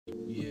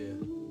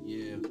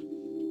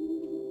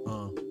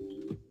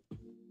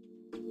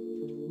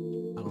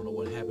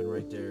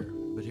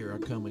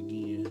come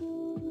again.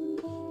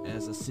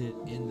 As I sit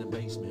in the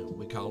basement,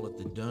 we call it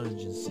the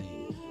dungeon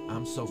scene.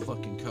 I'm so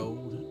fucking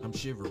cold, I'm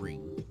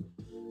shivering.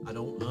 I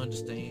don't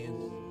understand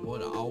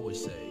what I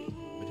always say,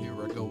 but here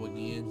I go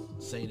again,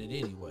 saying it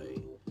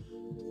anyway.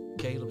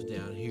 Caleb's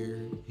down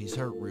here, he's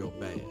hurt real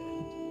bad,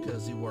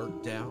 'cause he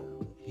worked out,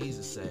 he's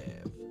a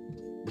savage,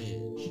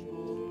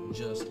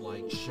 just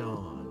like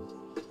Sean.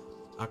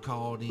 I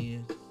called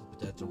in, but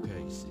that's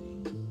okay,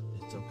 see.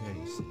 It's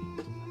okay, see.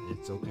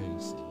 It's okay,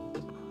 see.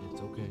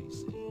 It's okay,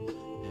 see.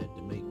 Had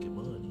to make your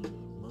money.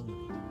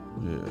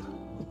 Yeah.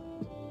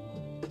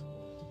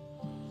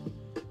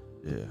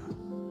 Yeah.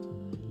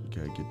 You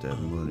gotta get that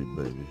money,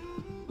 baby.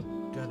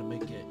 Gotta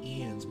make your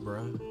ends,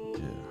 bruh.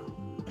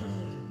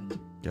 Yeah.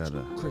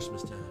 Gotta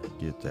Christmas time.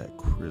 get that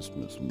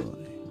Christmas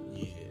money.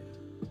 Yeah.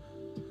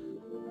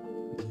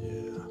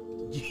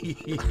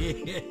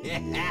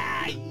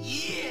 Yeah.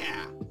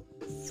 Yeah.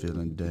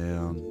 Feeling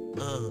down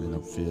and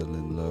I'm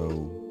feeling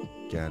low.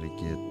 Gotta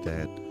get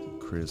that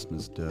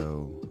Christmas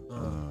dough.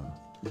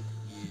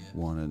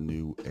 Want a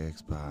new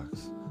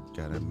Xbox.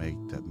 Gotta make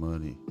that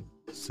money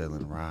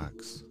selling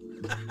rocks.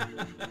 Yeah.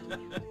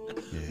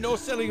 No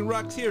selling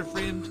rocks here,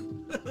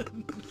 friend.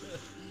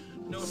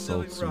 No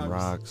selling Sold some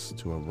rocks.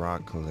 rocks to a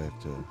rock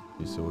collector.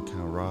 He said, "What kind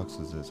of rocks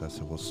is this?" I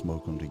said, "We'll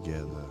smoke them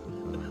together."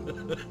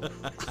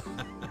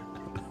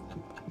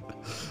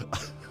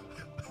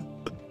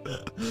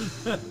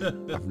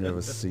 I've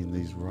never seen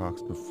these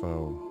rocks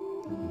before.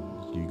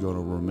 You're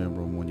gonna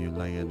remember them when you're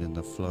laying in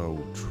the floor,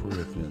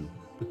 tripping.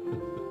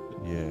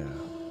 Yeah,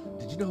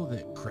 Did you know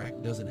that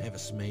crack doesn't have a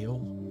smell?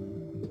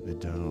 they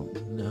don't.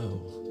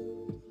 No.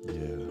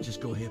 Yeah,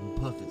 Just go ahead and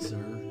puff it, sir.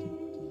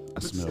 I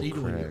Put smell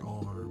needle in crack. your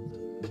arm.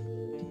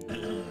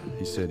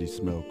 He said he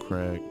smelled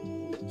crack.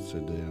 I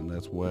said, "Damn,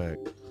 that's whack.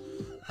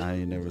 I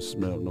ain't never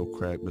smelled no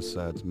crack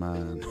besides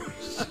mine."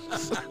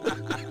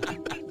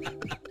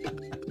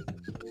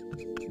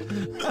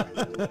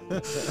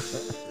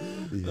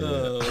 Yeah.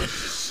 Oh,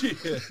 shit.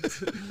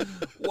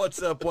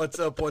 What's up,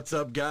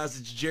 guys?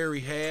 It's Jerry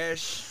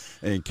Hash.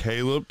 And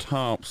Caleb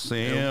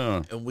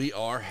Thompson. And we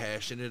are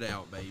hashing it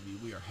out, baby.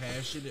 We are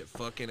hashing it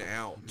fucking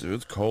out. Dude,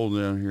 it's cold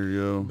down here,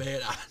 yo.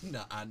 Man,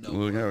 I know.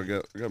 Look how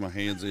I got my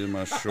hands in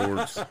my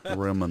shorts,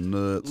 around my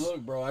nuts.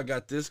 Look, bro, I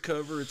got this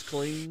cover. It's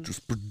clean.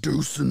 Just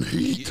producing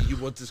heat. You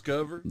want this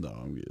cover? No,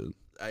 I'm good.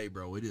 Hey,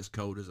 bro, it is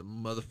cold as a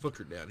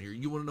motherfucker down here.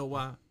 You want to know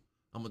why?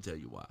 I'm going to tell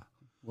you why.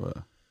 What?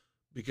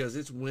 Because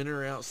it's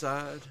winter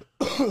outside,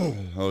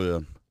 Oh, yeah.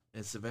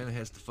 and Savannah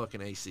has the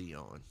fucking AC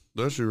on.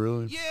 Does she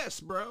really? Yes,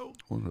 bro.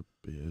 What a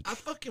bitch. I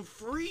fucking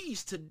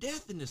freeze to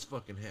death in this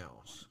fucking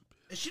house.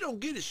 And she don't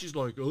get it. She's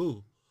like,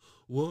 oh,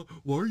 why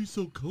are you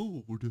so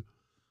cold? What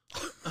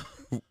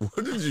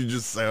did you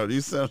just sound?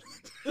 You sound.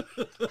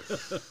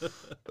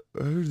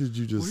 Who did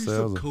you Why just are you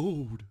sound? so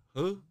cold?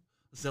 Huh?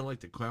 I sound like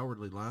the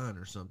Cowardly Lion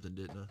or something,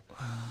 didn't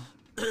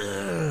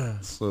I?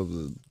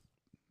 Something.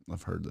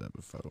 I've heard that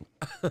before.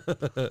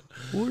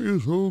 Why are you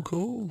so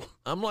cold?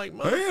 I'm like,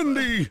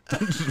 Andy!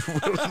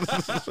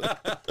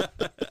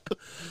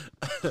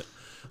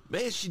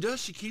 man, she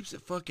does. She keeps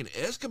it fucking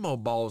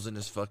Eskimo balls in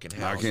this fucking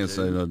house. I can't dude.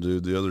 say no,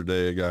 dude. The other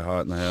day it got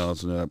hot in the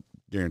house, and I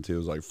guarantee it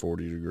was like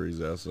 40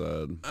 degrees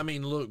outside. I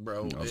mean, look,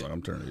 bro. I was like,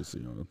 I'm turning the AC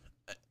on.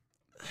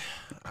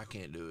 I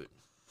can't do it.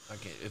 I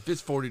can't. If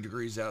it's 40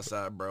 degrees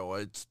outside, bro,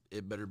 it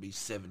better be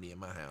 70 in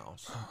my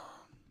house.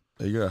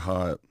 It got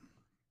hot.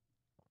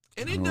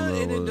 And I it don't does.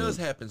 know And it what- does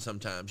happen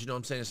sometimes. You know what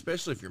I'm saying?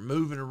 Especially if you're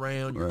moving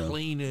around, you're Well,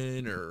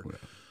 cleaning, or well,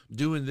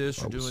 doing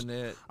this or I was- doing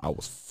that. I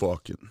was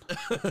fucking.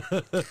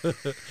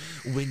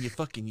 When you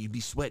fucking, you be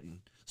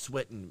sweating.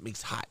 Sweating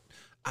makes hot.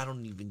 I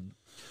don't even.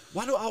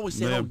 Why do I always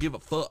say I Man. don't give a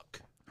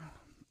fuck?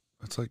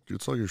 It's like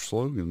your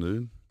slogan,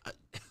 dude.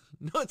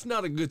 No, it's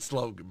not a good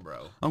slogan,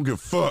 bro. I don't give a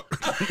fuck.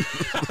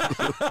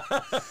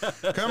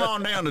 Come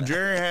on down to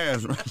Jerry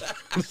Has.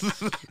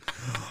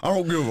 I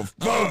don't give a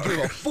I don't give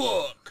a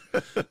fuck.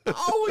 fuck. I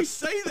always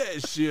say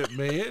that shit,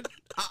 man.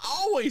 I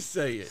always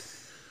say it.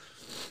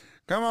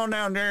 Come on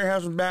down, Jerry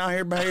Has down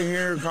here, by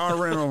here, car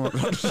rental,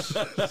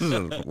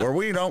 where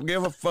we don't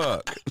give a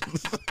fuck.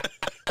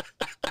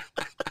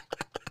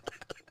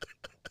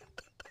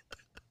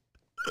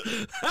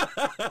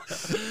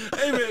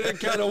 Hey, man, that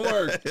kind of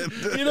worked.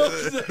 You know what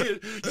I'm saying?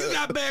 You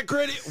got bad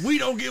credit, we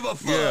don't give a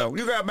fuck. Yeah,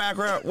 you got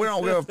background. We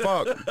don't give a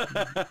fuck.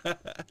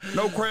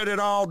 No credit,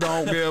 all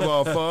don't give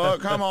a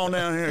fuck. Come on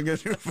down here and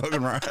get your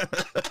fucking right.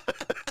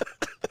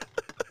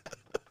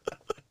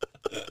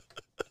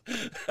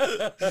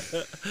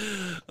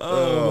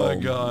 Oh, my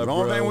God, The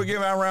only bro. thing we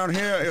give out around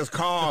here is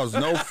cause.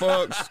 No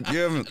fucks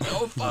given.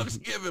 No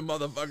fucks given,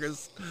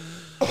 motherfuckers.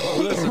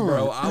 Listen,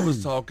 bro, I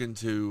was talking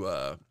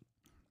to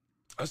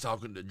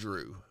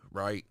Drew,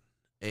 right?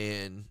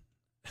 And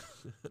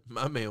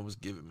my man was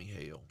giving me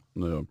hell,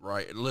 No.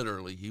 right?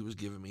 Literally, he was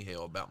giving me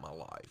hell about my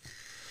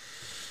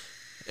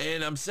life.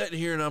 And I'm sitting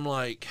here and I'm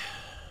like,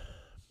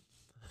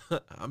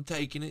 I'm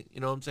taking it,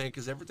 you know what I'm saying?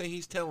 Because everything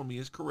he's telling me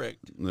is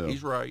correct. Yeah.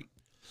 He's right.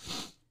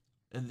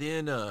 And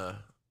then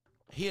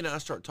he and I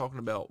start talking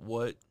about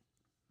what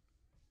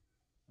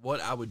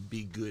I would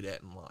be good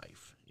at in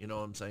life. You know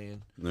what I'm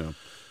saying? Yeah.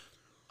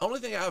 Only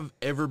thing I've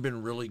ever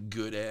been really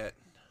good at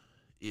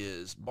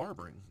is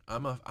barbering.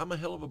 I'm a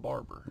hell of a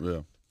barber. Yeah.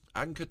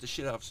 I can cut the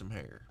shit off some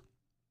hair.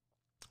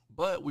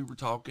 But we were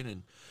talking,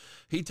 and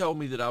he told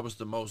me that I was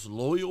the most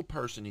loyal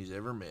person he's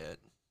ever met,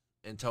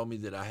 and told me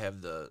that I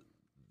have the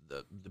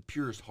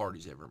purest heart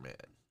he's ever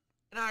met.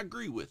 And I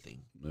agree with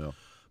him. Yeah.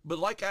 But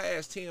like I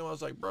asked him, I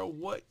was like, bro,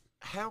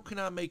 how can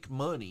I make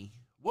money?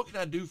 What can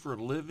I do for a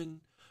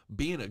living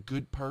being a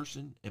good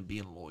person and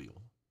being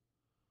loyal?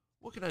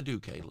 What can I do,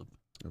 Caleb?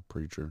 A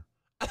preacher.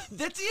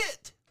 That's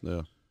it.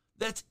 Yeah.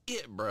 That's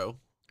it, bro.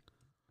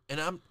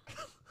 And I'm...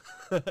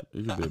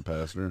 You can be a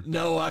pastor.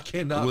 No, I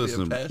cannot be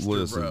a pastor,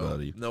 listen, bro.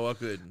 buddy. No, I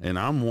couldn't. And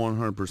I'm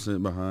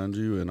 100% behind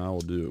you, and I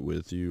will do it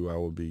with you. I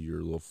will be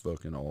your little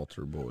fucking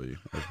altar boy,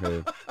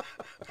 okay?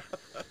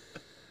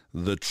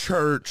 The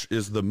church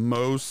is the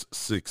most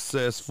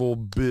successful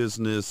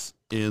business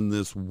in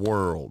this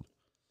world.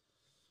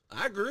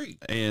 I agree.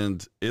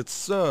 And it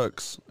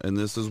sucks, and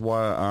this is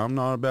why I'm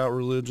not about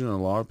religion, and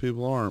a lot of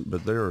people aren't,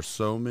 but there are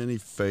so many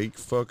fake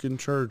fucking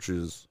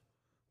churches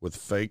with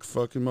fake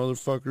fucking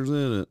motherfuckers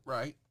in it,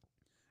 Right.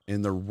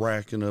 and they're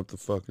racking up the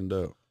fucking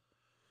dough.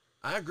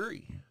 I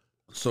agree.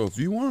 So if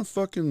you want to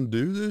fucking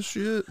do this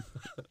shit,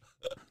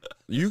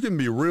 you can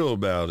be real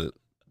about it.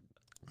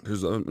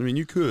 Because, I mean,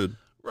 you could.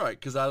 Right,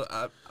 because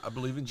I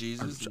believe in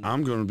Jesus.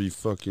 I'm going to be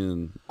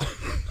fucking...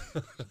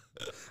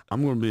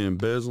 I'm going to be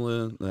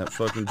embezzling that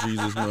fucking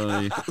Jesus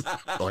money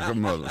like a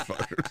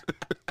motherfucker.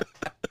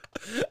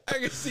 I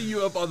can see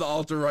you up on the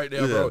altar right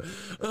now, Yeah.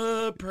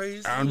 bro.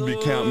 Praise I'm the going to be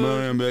Lord. counting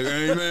money and be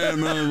like, amen,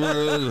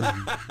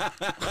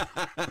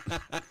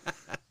 motherfucker.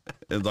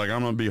 It's like,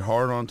 I'm going to be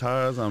hard on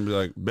tithes. I'm going to be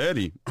like,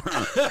 Betty,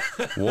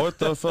 what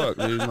the fuck,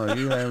 dude? Like,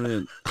 you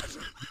haven't...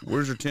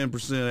 Where's your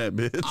 10% at,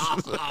 bitch?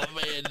 Oh,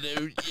 man,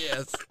 dude.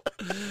 Yes.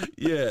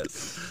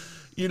 Yes.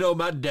 You know,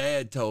 my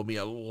dad told me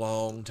a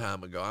long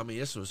time ago. I mean,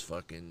 this was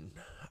fucking...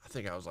 I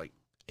think I was like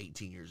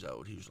 18 years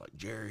old. He was like,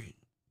 Jerry,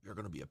 you're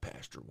going to be a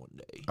pastor one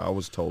day. I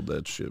was told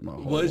that shit my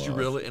whole life. Was you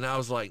really? And I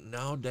was like,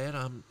 no, Dad,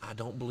 I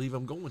don't believe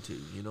I'm going to.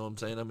 You know what I'm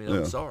saying? I mean,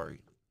 I'm sorry.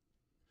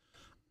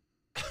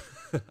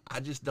 I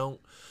just don't.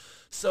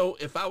 So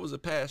if I was a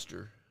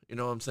pastor, you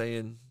know what I'm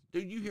saying?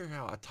 Dude, you hear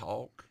how I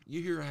talk?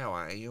 You hear how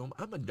I am?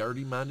 I'm a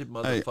dirty-minded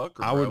motherfucker,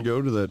 I bro. would go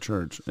to that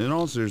church. In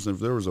all seriousness,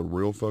 if there was a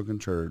real fucking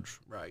church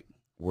Right.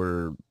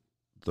 where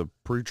the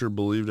preacher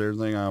believed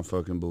everything I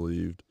fucking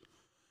believed,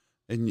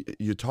 and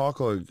you talk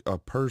like a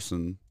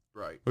person,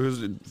 Right.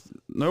 because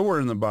nowhere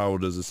in the Bible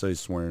does it say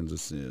swearing's a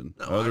sin,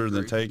 No, I other than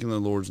agree. taking the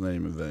Lord's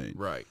name in vain,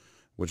 Right.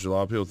 which a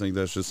lot of people think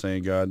that's just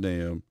saying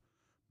goddamn.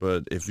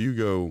 But if you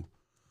go,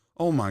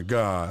 oh my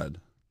God,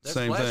 That's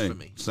same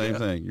blasphemy. thing, same Yeah.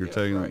 thing. You're Yeah,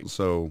 taking, right.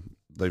 so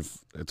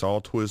it's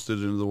all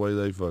twisted into the way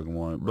they fucking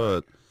want it.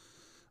 But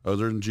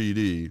other than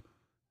GD,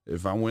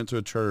 if I went to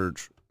a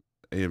church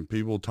and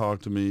people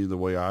talk to me the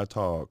way I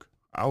talk,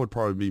 I would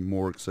probably be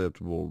more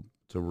acceptable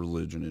to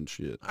religion and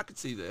shit. I could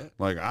see that.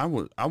 Like I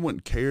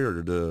wouldn't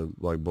care to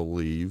like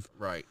believe,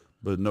 Right.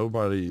 but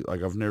nobody,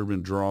 like I've never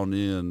been drawn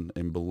in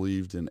and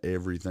believed in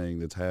everything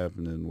that's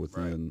happening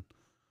within. Right.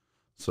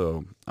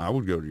 So I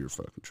would go to your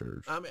fucking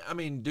church. I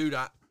mean, dude,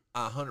 I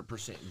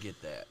 100%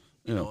 get that.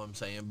 You know what I'm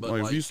saying? But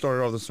Like if you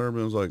started off the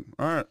sermon, it was like,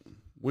 all right,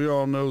 we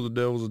all know the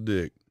devil's a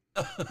dick.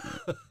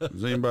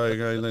 Has anybody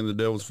got anything the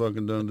devil's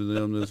fucking done to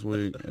them this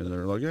week? And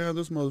they're like, yeah,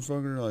 this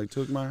motherfucker like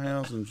took my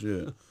house and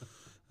shit.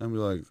 I'd be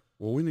like,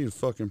 well, we need to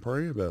fucking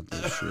pray about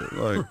this shit.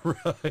 Like,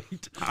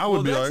 right. I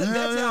would be like,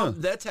 that's hell yeah.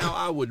 that's how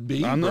I would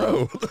be. I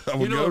know. I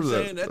would You know go what I'm to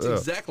that. saying? That's Yeah.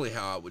 exactly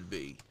how I would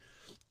be.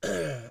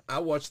 I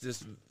watched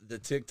the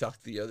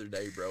TikTok the other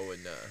day, bro,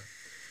 and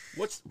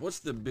what's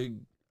the big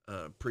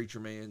preacher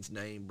man's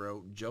name,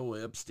 bro? Joe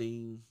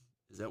Epstein.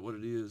 Is that what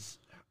it is?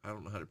 I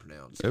don't know how to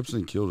pronounce it.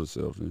 Epstein killed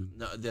himself, dude.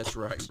 No, that's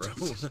right, bro.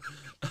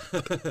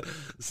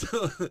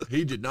 So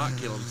he did not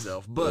kill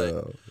himself,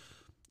 but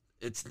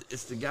it's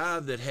the guy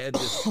that had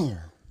this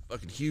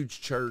fucking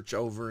huge church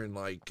over in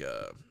like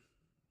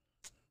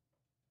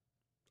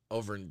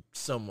over in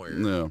somewhere,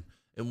 Yeah.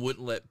 and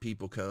wouldn't let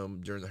people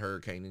come during the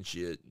hurricane and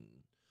shit.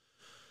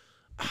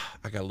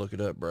 I gotta look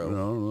it up, bro. I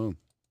don't know.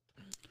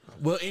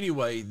 Well,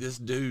 anyway, this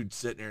dude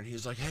sitting there and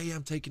he's like, "Hey,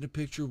 I'm taking a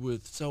picture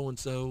with so and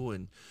so,"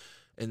 and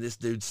this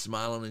dude's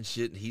smiling and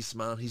shit, and he's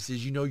smiling. He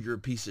says, "You know you're a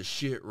piece of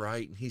shit,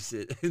 right?" And he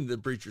said, and the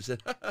preacher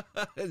said,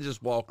 and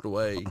just walked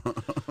away.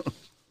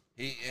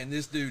 And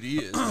this dude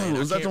is. Man,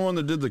 Was that the one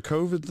that did the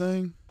COVID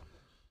thing?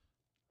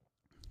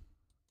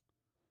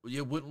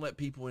 Yeah, wouldn't let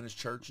people in his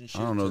church and shit.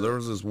 I don't know. There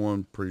was this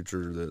one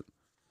preacher that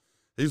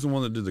he's the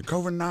one that did the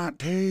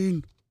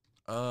COVID-19.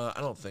 I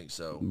don't think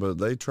so. But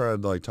they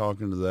tried like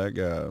talking to that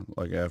guy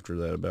like after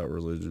that about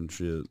religion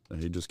shit,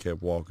 and he just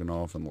kept walking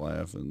off and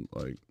laughing,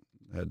 like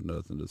had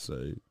nothing to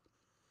say.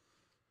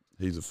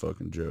 He's a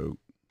fucking joke.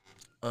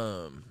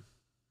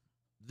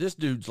 This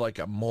dude's like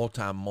a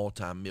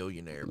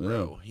multi-millionaire,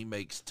 bro. Yeah. He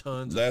makes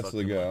tons That's of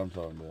fucking the guy money. I'm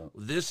talking about.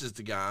 This is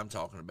the guy I'm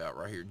talking about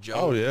right here. Joe.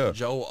 Oh, yeah.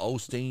 Joe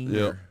Osteen.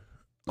 Yep.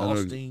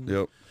 Osteen.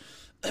 Yep.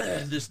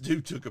 this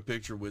dude took a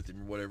picture with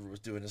him or whatever, was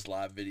doing this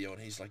live video,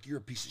 and he's like, "You're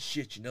a piece of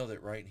shit, you know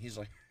that, right?" And he's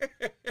like,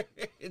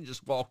 and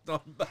just walked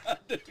on by,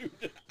 dude.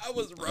 I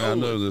was rolling. I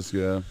know this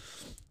guy.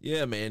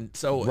 Yeah, man.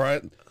 So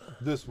Right,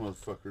 this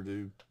motherfucker,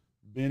 dude.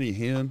 Benny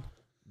Hinn.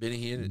 Benny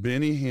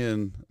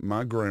Hinn.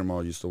 My grandma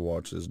used to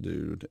watch this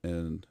dude,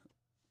 and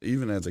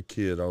even as a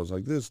kid, I was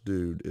like, "This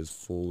dude is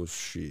full of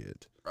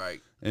shit."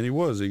 Right. And he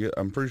was.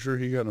 I'm pretty sure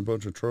he got in a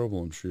bunch of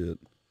trouble and shit.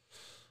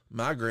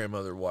 My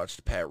grandmother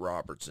watched Pat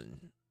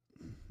Robertson.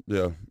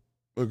 Yeah,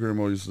 my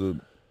grandma used to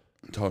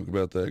talk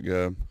about that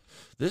guy.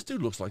 This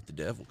dude looks like the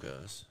devil,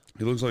 cuz.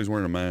 He looks like he's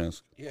wearing a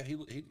mask. Yeah, he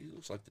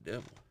looks like the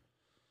devil.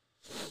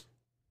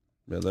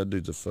 Yeah, that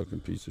dude's a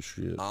fucking piece of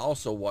shit. I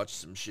also watched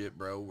some shit,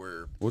 bro,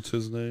 where What's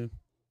his name?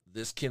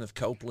 this Kenneth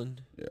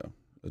Copeland, Yeah,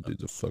 that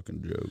dude's a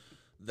fucking joke.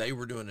 they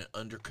were doing an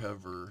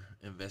undercover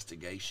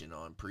investigation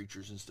on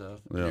preachers and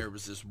stuff. Yeah. And there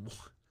was this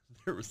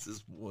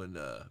one,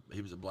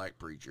 he was a black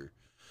preacher,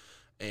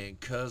 and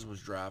cuz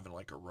was driving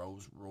like a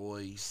Rolls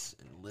Royce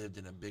and lived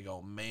in a big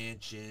old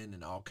mansion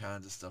and all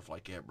kinds of stuff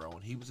like that, bro.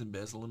 And he was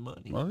embezzling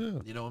money. Oh, yeah.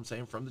 You know what I'm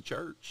saying? From the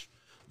church.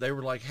 They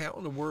were like, how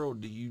in the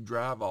world do you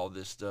drive all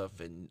this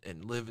stuff and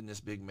live in this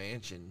big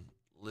mansion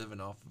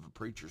living off of a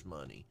preacher's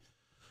money?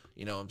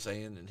 You know what I'm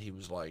saying? And he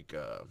was like,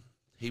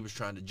 he was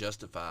trying to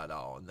justify it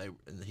all.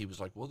 And he was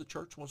like, well, the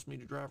church wants me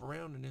to drive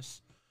around in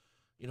this,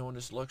 you know, in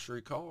this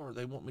luxury car.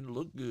 They want me to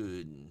look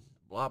good and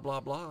blah, blah,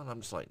 blah. And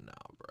I'm just like,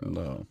 nah,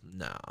 bro.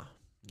 Nah.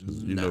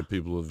 'Cause you know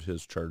people of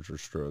his church are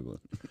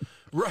struggling.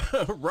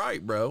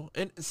 Right, bro.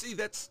 And see,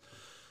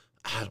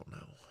 I don't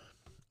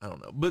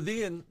know. But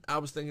then I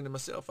was thinking to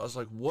myself, I was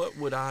like, what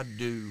would I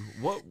do?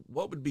 What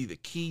would be the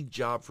key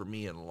job for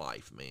me in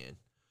life, man?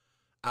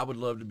 I would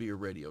love to be a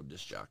radio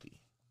disc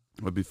jockey.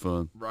 That'd be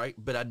fun. Right?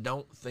 But I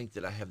don't think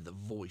that I have the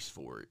voice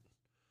for it.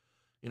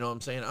 You know what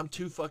I'm saying? I'm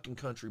too fucking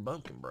country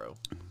bumpkin, bro.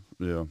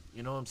 Yeah.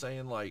 You know what I'm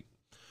saying? Like,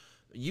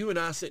 you and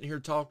I sitting here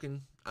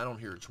talking, I don't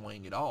hear a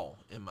twang at all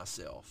in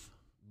myself.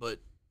 But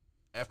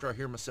after I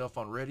hear myself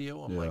on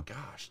radio, I'm like,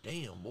 gosh,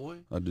 damn, boy.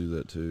 I do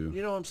that too.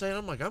 You know what I'm saying?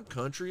 I'm like, I'm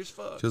country as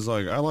fuck. Because,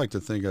 like, I like to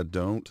think I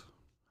don't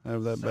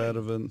have that bad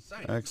of an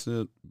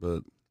accent,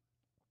 but,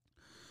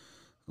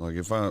 like,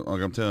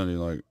 I'm telling you,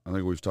 like, I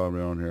think we've talked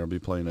about on here, I'll be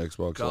playing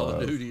Xbox Call of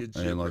Live, Duty and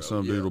shit, and, like, bro.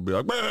 some dude will be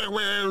like,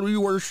 well,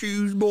 you wear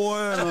shoes, boy?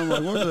 And I'm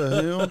like, what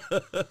the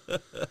hell?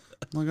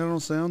 Like, I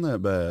don't sound that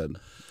bad.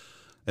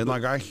 And,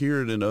 like, I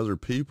hear it in other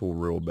people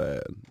real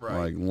bad. Right.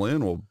 Like,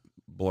 Lynn will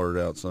blurt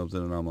out something,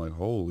 and I'm like,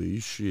 holy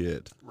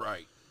shit.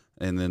 Right.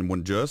 And then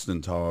when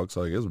Justin talks,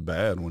 like, it's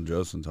bad when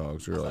Justin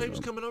talks. You're I thought like, he was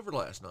coming over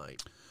last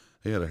night.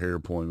 he had a hair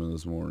appointment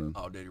this morning.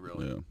 Oh, did he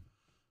really? Yeah.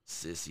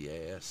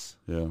 Sissy ass.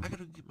 Yeah. I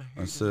gotta get my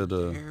hair I said,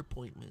 done, hair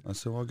appointment. I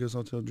said, well, I guess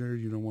I'll tell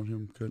Jerry you don't want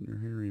him cutting your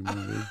hair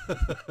anymore,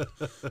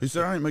 dude. He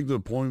said, I didn't make the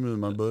appointment.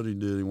 My buddy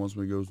did. He wants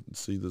me to go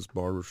see this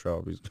barber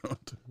shop he's going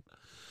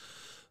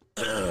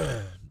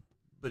to.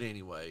 But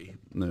anyway,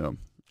 Yeah.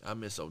 I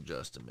miss old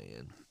Justin,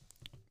 man.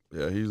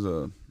 Yeah,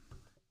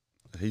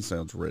 he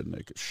sounds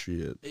redneck as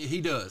shit.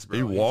 He does, bro.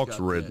 He walks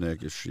got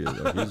redneck as shit.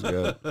 Like, he's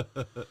got,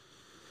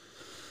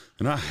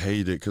 and I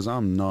hate it because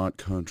I'm not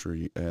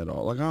country at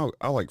all. Like,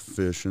 I like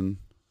fishing,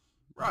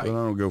 right. but I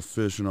don't go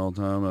fishing all the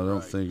time. I don't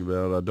Right. think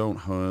about it. I don't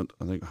hunt.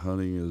 I think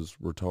hunting is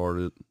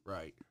retarded.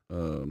 Right.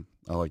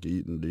 I like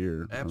eating deer. I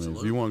mean, if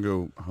Absolutely. you want to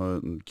go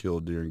hunt and kill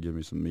a deer and give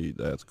me some meat,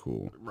 that's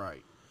cool.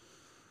 Right.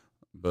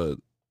 But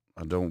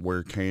I don't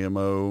wear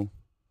camo.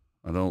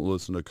 I don't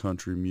listen to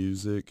country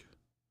music.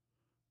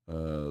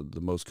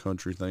 The most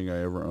country thing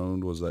I ever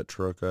owned was that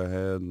truck I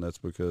had, and that's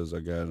because I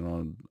got it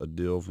on a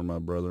deal from my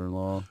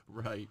brother-in-law.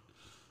 Right.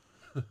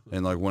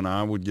 And, like, when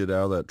I would get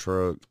out of that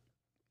truck,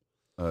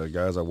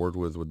 guys I worked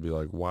with would be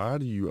like, why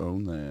do you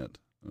own that?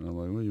 And I'm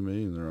like, what do you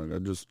mean? And they're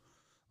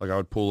like, I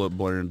would pull up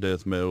blaring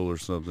death metal or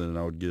something, and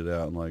I would get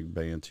out in, like,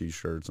 band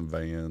T-shirts and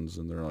Vans,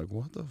 and they're like,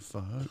 what the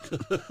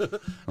fuck?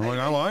 I'm like,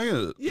 I like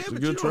it. Yeah, It's a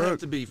but good you don't truck. have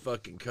to be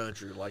fucking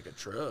country like a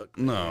truck.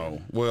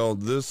 No. Well,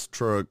 this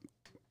truck,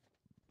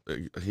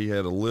 he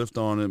had a lift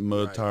on it,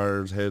 mud Right.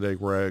 tires, headache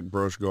rack,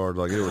 brush guard.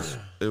 Like,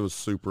 it was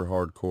super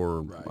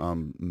hardcore. Right.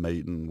 I'm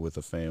mating with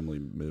a family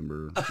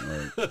member.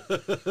 Like,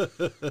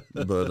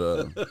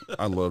 but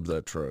I loved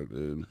that truck,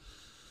 dude.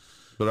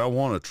 But I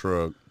want a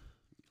truck.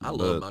 I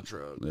love my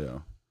truck. Yeah.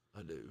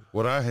 I do.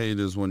 What I hate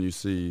is when you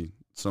see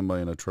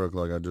somebody in a truck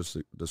like I just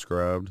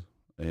described,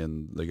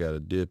 and they got a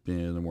dip in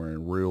and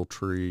wearing real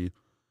tree,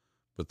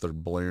 but they're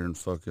blaring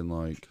fucking,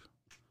 like,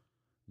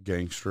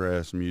 gangster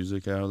ass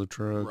music out of the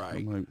truck. Right.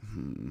 I'm like,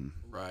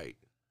 Right.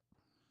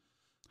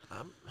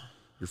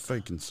 you're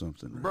faking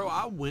something. Bro,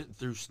 I went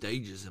through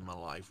stages in my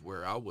life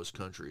where I was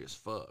country as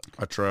fuck.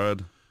 I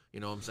tried. You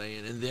know what I'm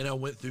saying? And then I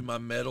went through my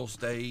metal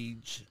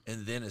stage,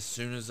 and then as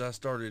soon as I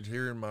started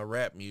hearing my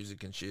rap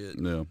music and shit,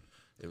 Yeah.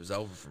 it was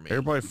over for me.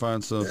 Everybody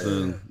finds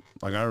something.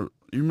 Like, you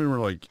remember,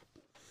 like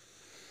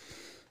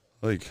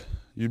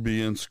you'd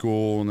be in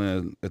school, and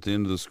then at the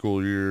end of the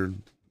school year,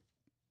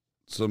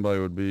 somebody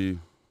would be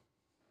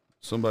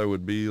somebody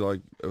would be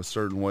like a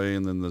certain way,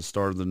 and then the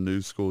start of the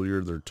new school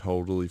year, they're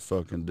totally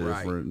fucking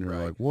different. Right, and you're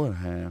right. like, what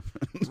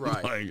happened?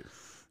 Right. Like,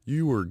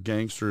 you were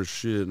gangster as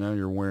shit. Now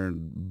you're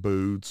wearing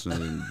boots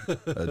and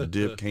a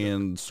dip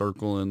can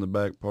circle in the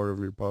back part of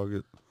your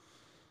pocket.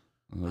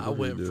 Like, I what do you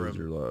went do with from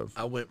your life?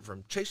 I went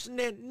from chasing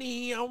that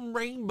neon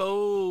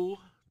rainbow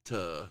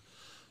to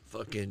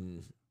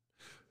fucking,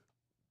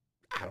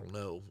 I don't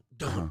know.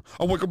 Dun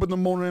I wake up in the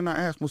morning and I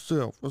ask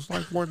myself, it's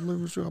like what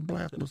living should I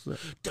blast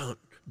myself? dun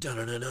dun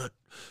dun dun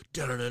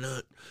dun dun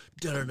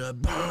dun dun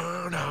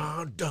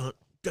dun dun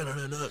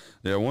dun dun.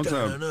 Yeah, once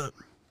I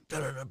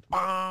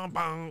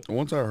Dun-dun-dun.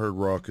 once I heard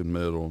rock and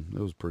metal, it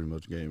was pretty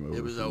much game over.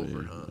 It was for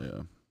over, me. huh?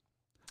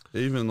 Yeah.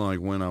 Even like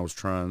when I was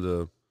trying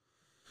to,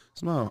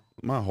 it's my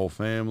whole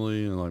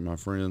family and like my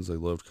friends, they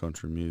loved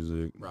country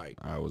music. Right.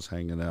 I was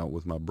hanging out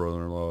with my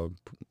brother-in-law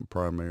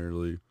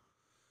primarily,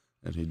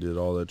 and he did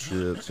all that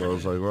shit. So I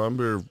was like,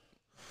 well,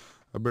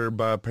 I better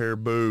buy a pair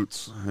of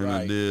boots, and I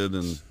Right. did,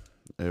 and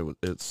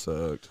it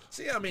sucked.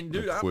 See, I mean,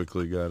 dude, I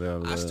quickly got out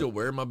of that. I still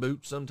wear my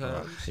boots I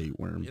sometimes. hate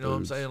wearing boots. You know what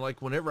I'm saying?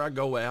 Like whenever I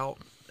go out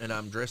and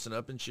I'm dressing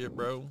up and shit,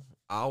 bro,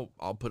 I'll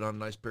put on a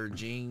nice pair of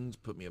jeans,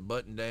 put me a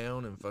button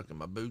down, and fucking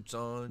my boots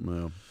on.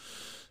 Well,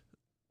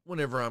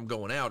 Whenever I'm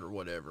going out or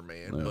whatever,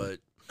 man.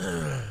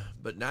 Yeah.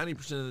 But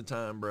 90% of the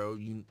time, bro,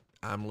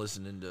 I'm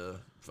listening to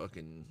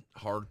fucking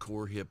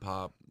hardcore hip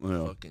hop,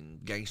 Yeah.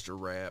 fucking gangster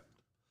rap.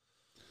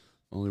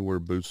 only wear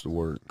boots to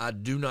work. I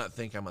do not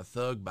think I'm a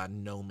thug by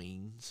no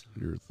means.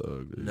 You're a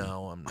thug, dude.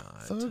 No, I'm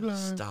not. Thug life.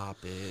 Stop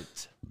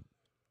it.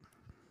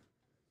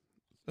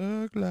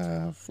 Thug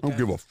life. I don't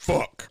give a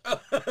fuck. Come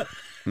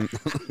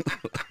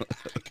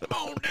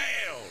on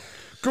down.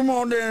 Come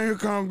on down here,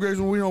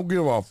 congregation. We don't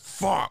give a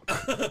fuck.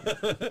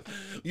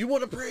 You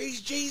want to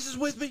praise Jesus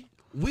with me?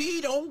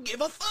 We don't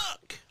give a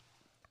fuck.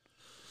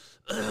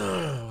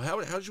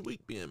 How's your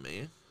week been,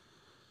 man?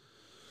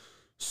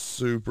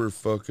 Super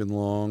fucking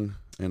long,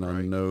 and I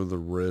Right. know the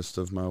rest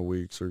of my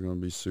weeks are going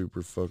to be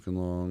super fucking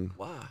long.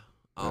 Why?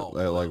 At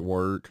like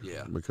work,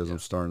 Yeah, because yeah. I'm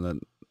starting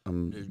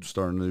New-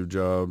 starting a new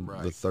job the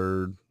Right.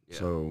 3rd. Yeah.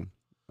 So,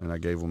 and I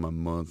gave them a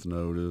month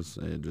notice,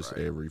 and just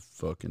Right. every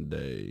fucking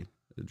day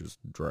it just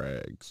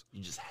drags.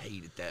 You just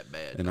hate it that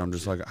bad. And I'm don't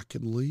just you? like, I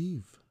could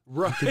leave.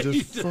 right. I could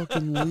just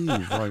fucking leave.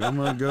 Like, I'm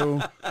gonna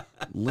go.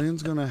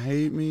 Lynn's gonna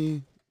hate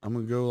me. I'm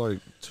gonna go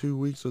like 2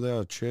 weeks without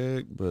a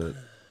check, but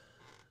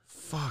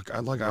fuck,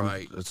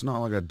 Right. it's not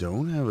like I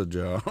don't have a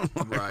job.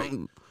 Right.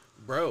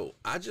 Bro,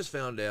 I just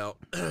found out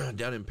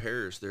down in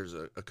Paris, there's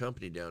a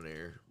company down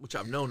there, which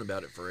I've known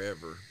about it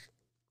forever.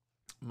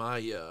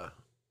 My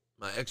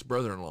ex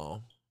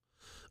brother-in-law,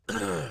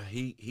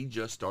 he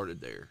just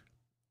started there,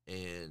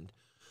 and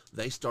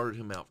they started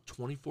him out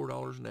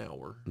 $24 an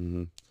hour,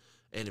 hmm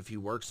and if he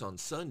works on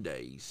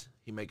Sundays,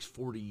 he makes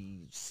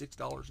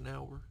 $46 an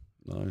hour.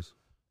 Nice.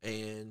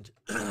 And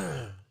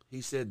he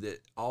said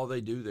that all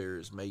they do there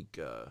is make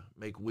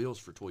wheels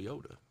for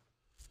Toyota.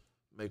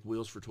 Make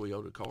wheels for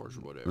Toyota cars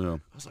or whatever. Yeah.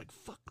 I was like,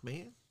 fuck,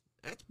 man.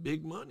 That's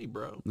big money,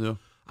 bro. Yeah.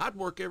 I'd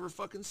work every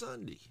fucking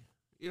Sunday.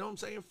 You know what I'm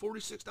saying?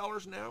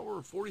 $46 an hour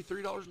or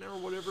 $43 an hour,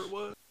 whatever it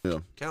was. Yeah.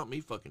 Count me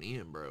fucking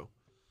in, bro.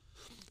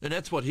 And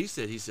that's what he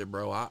said. He said,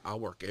 bro, I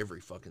work every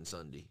fucking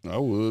Sunday. I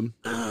would.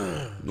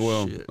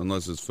 Well, Shit.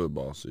 unless it's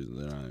football season,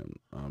 then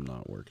I'm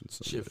not working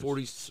Sundays. Shit,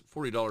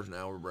 $40 an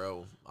hour,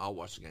 bro. I'll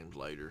watch the games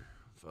later.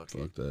 Fuck it.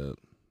 Fuck that.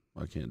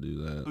 I can't do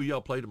Who that. y'all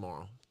play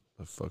tomorrow?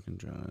 The fucking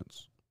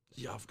Giants.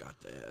 Y'all have got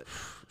that.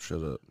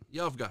 Shut up.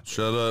 Y'all have got that.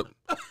 Shut up.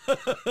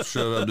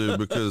 Shut up, dude.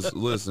 Because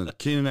listen,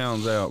 Keenan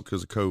Allen's out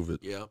because of COVID.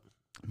 Yeah. I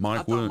Mike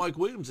thought Williams. Mike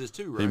Williams is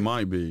too, right? He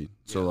might be.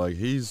 So Yeah. like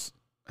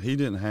he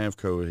didn't have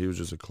COVID. He was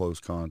just a close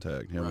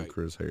contact. Him Right. and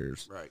Chris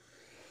Harris. Right.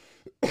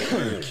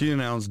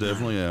 Keenan Allen's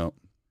definitely out,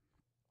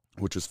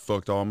 which has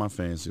fucked all my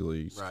fantasy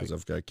leagues because Right.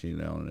 I've got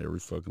Keenan Allen in every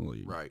fucking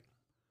league. Right.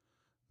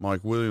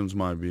 Mike Williams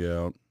might be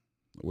out,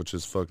 which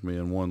has fucked me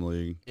in one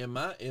league. In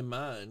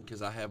mine,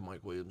 because I have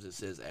Mike Williams, it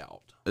says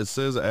out. It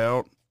says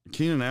out.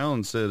 Keenan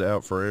Allen said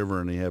out forever,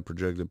 and he had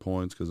projected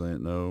points because I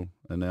didn't know,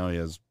 and now he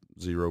has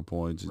 0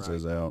 points. He Right.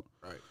 says out.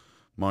 Right.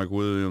 Mike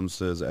Williams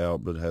says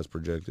out, but has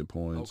projected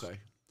points. Okay.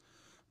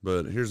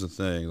 But here's the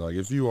thing: like,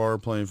 if you are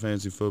playing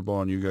fantasy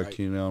football and you got Right.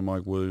 Keenan Allen,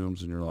 Mike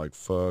Williams, and you're like,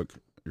 "Fuck,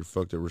 you're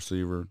fucked at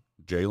receiver."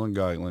 Jalen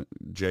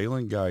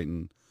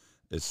Guyton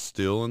is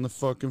still in the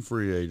fucking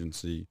free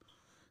agency.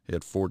 He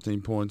had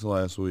 14 points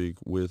last week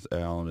with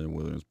Allen and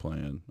Williams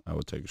playing. I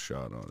would take a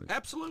shot on it.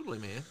 Absolutely,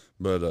 man.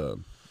 But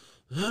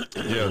yeah,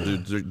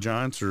 dude, the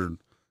Giants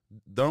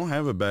don't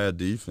have a bad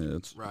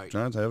defense. Right.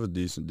 Giants have a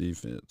decent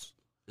defense.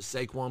 Is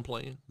Saquon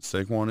playing?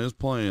 Saquon is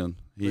playing.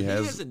 But he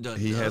hasn't done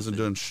hasn't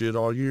nothing. done shit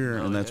all year,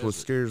 No, and he that's what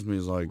hasn't. scares me.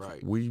 Is like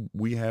Right.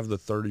 we have the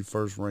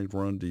 31st ranked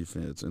run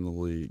defense in the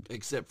league.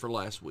 Except for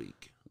last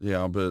week.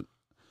 Yeah, but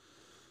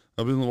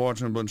I've been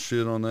watching a bunch of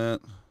shit on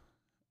that,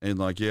 and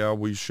like, yeah,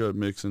 we shut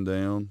Mixon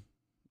down,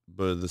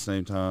 but at the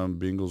same time,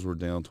 Bengals were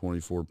down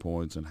 24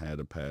 points and had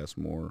to pass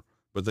more.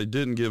 but they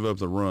didn't give up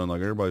the run.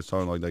 Like everybody's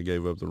talking like they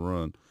gave up the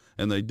run.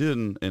 And they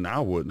didn't, and I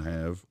wouldn't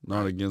have,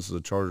 not against the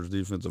Chargers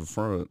defensive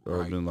front,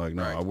 or been like,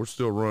 no, we're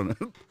still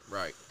running.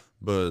 Right.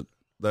 But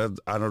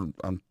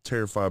I'm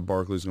terrified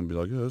Barkley's going to be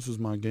like, yeah, this is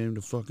my game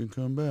to fucking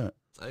come back.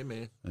 Hey,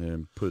 man.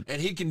 And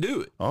he can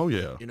do it. Oh,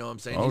 yeah. You know what I'm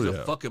saying? He's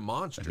a fucking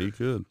monster. He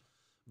could.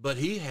 But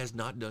he has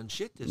not done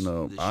shit this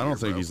No, this I year, don't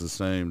think bro. he's the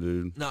same,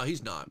 dude. No,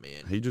 he's not,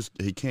 man.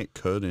 He can't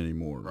cut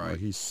anymore. Right. Like,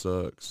 he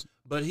sucks.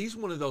 But he's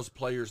one of those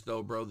players,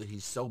 though, bro, that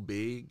he's so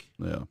big.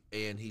 Yeah.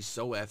 And he's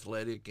so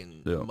athletic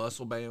and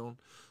muscle bound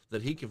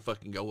that he can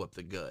fucking go up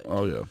the gut.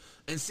 Oh, yeah.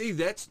 And see,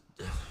 that's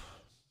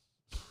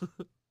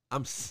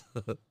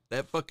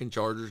that fucking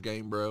Chargers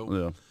game,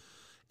 bro. Yeah.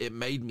 It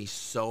made me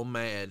so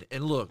mad.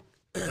 And look,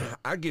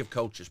 I give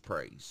coaches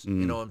praise. You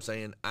know what I'm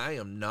saying? I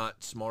am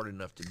not smart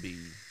enough to be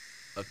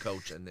a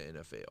coach in the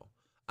NFL.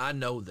 I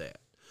know that.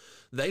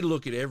 They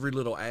look at every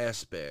little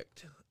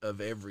aspect of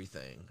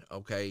everything,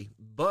 okay?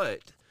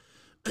 But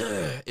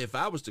if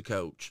I was the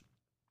coach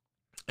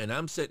and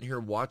I'm sitting here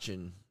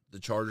watching the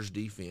Chargers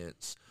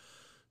defense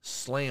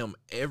slam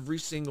every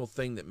single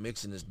thing that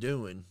Mixon is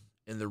doing,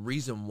 and the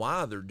reason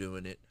why they're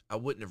doing it, I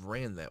wouldn't have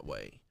ran that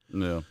way.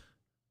 Yeah.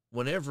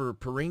 Whenever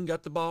Perrine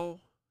got the ball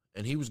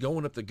and he was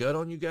going up the gut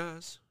on you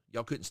guys,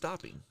 y'all couldn't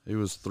stop him. He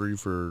was 3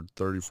 for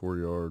 34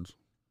 yards.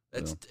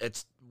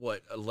 That's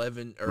what,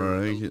 11 or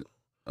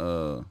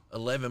Right.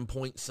 11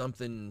 point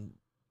something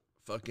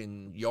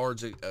fucking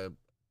yards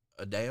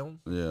a down?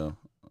 Yeah.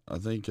 I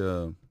think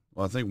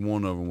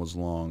one of them was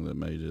long that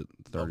made it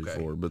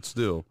 34, but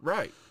still.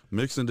 Right.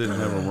 Mixon didn't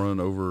have a run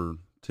over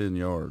 10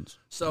 yards.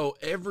 So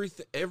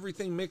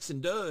everything Mixon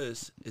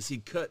does is he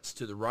cuts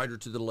to the right or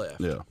to the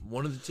left. Yeah.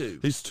 One of the two.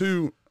 He's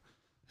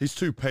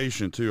too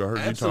patient too. I heard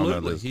you talking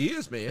about this. He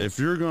is, man. If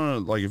you're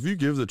gonna if you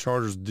give the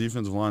Chargers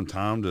defensive line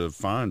time to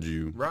find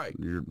you, right,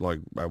 you're like,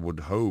 I would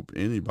hope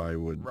anybody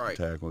would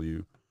tackle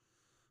you.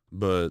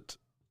 But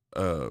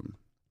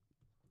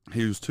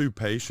he was too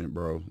patient,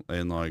 bro,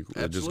 and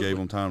it just gave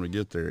him time to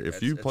get there.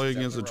 If you play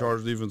against the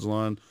Chargers defensive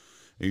line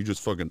and you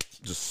just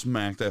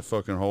smack that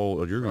fucking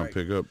hole, you're gonna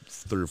pick up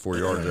 3 or 4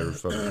 yards every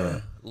fucking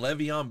time.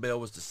 Le'Veon Bell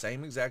was the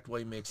same exact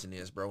way Mixon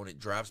is, bro, and it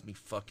drives me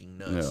fucking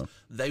nuts. Yeah.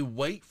 They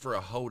wait for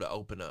a hole to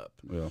open up.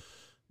 Yeah.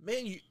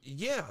 Man,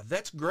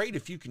 that's great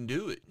if you can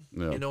do it.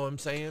 Yeah. You know what I'm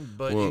saying?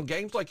 But in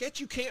games like that,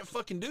 you can't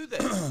fucking do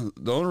that.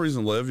 The only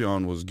reason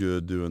Le'Veon was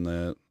good doing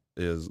that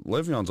is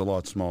Le'Veon's a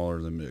lot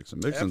smaller than Mixon.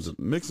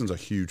 Mixon's a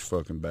huge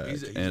fucking back,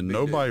 he's and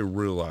nobody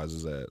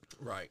realizes that.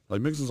 Right.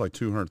 Like, Mixon's like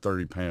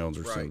 230 pounds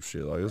or some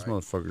shit. Like, this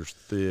motherfucker's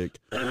thick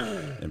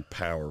and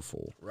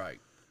powerful. Right.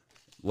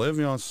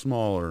 Le'Veon's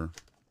smaller,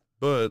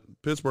 but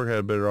Pittsburgh had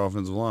a better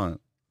offensive line.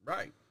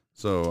 Right.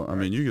 So, I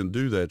mean, you can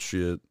do that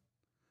shit.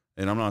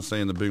 And I'm not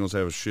saying the Bengals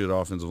have a shit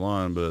offensive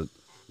line, but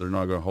they're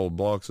not going to hold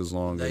blocks as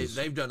long as...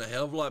 They've done a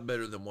hell of a lot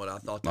better than what I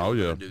thought they were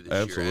going to do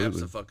this year.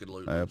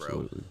 Absolutely,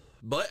 bro.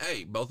 But,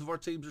 hey, both of our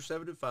teams are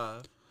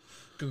 7-5.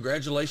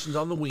 Congratulations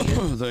on the win.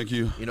 Thank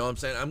you. You know what I'm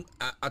saying?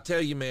 I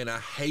tell you, man, I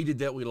hated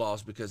that we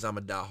lost because I'm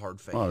a diehard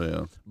fan. Oh,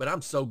 yeah. But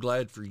I'm so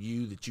glad for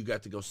you that you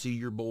got to go see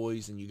your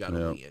boys and you got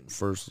to win.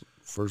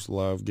 First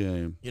live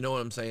game. You know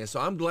what I'm saying?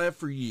 So I'm glad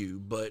for you,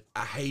 but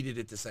I hate it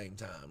at the same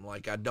time.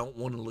 Like, I don't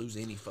want to lose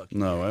any fucking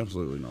game.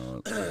 Absolutely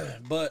not.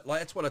 But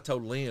that's what I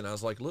told Lynn. I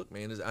was like, look,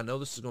 man, I know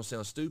this is going to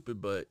sound stupid,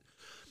 but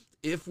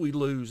if we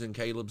lose and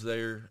Caleb's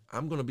there,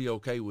 I'm going to be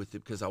okay with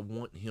it because I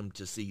want him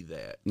to see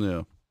that.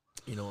 Yeah.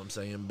 You know what I'm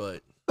saying?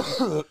 But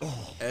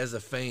as a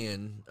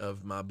fan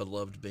of my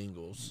beloved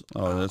Bengals,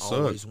 I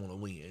always want to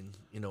win.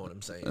 You know what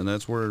I'm saying? And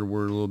that's where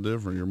we're a little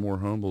different. You're more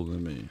humble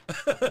than me.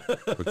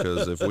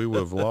 Because if we would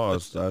have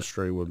lost, I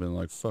straight would have been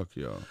like, fuck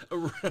y'all.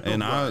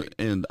 And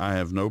I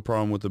have no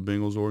problem with the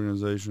Bengals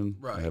organization.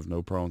 Right. I have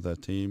no problem with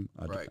that team.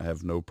 I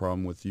have no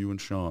problem with you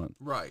and Sean.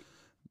 Right.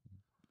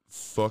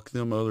 Fuck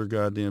them other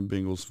goddamn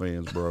Bengals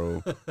fans,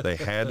 bro. They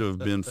had to have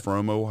been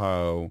from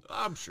Ohio.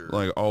 I'm sure.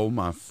 Like, oh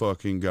my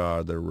fucking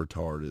God, they're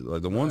retarded.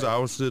 Like, the ones I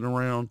was sitting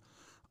around,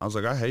 I was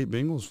like, I hate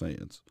Bengals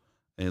fans.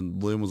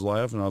 And Lynn was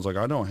laughing. I was like,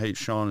 I don't hate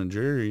Sean and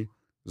Jerry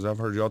because I've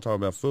heard y'all talk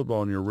about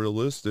football and you're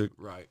realistic.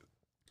 Right.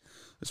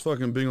 This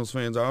fucking Bengals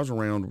fans I was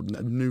around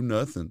knew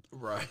nothing.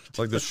 Right.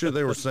 Like, the shit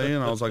they were saying,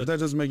 I was like, that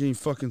doesn't make any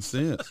fucking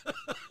sense.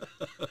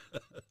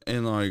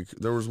 And, like,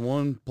 there was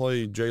one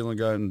play Jalen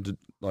got and,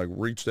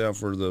 reached out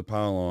for the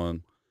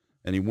pylon,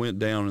 and he went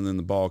down, and then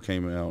the ball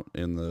came out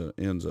in the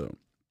end zone.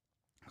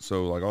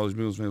 So, like, all these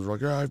Bengals fans were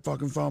like, yeah, I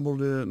fucking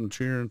fumbled it, and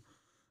cheering.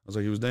 I was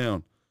like, he was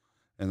down.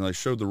 And they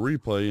showed the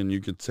replay, and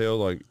you could tell,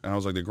 like, I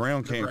was like, the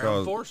ground can't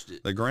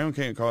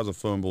cause a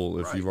fumble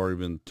if you've already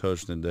been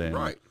touched and down.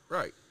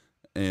 Right.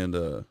 And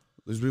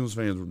these Bengals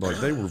fans, like,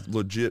 they were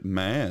legit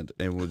mad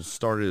and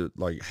started,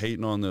 like,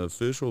 hating on the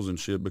officials and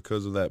shit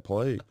because of that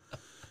play.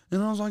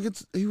 And I was like,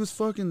 he was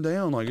fucking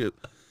down. Like,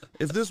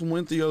 if this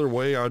went the other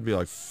way, I'd be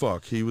like,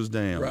 fuck, he was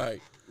down.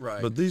 Right.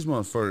 But these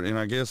motherfuckers, and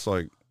I guess,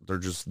 like, they're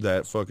just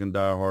that fucking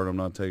diehard. I'm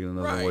not taking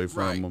another away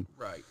from them.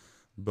 Right.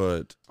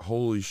 But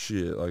holy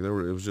shit, like, it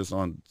was just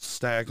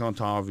stacked on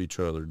top of each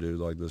other, dude.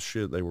 Like, the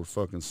shit they were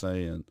fucking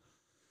saying.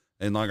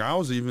 And like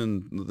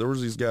there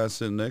was these guys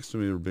sitting next to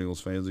me who were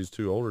Bengals fans, these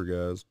two older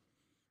guys.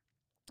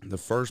 The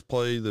first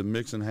play that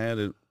Mixon had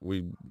it,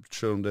 we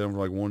shut them down for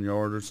like 1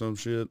 yard or some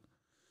shit.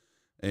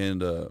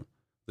 And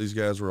these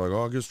guys were like,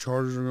 "Oh, I guess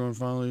Chargers are going to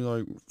finally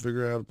like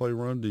figure out how to play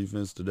run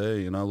defense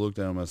today." And I looked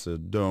at them, I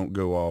said, "Don't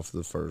go off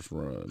the first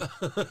run."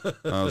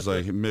 I was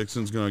like,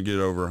 "Mixon's going to get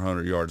over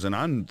 100 yards." And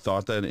I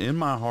thought that in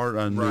my heart,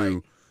 I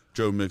knew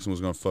Joe Mixon was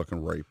going to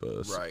fucking rape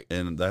us. Right.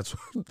 And that's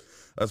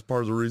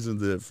part of the reason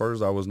that at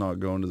first I was not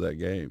going to that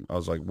game. I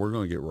was like, we're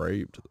going to get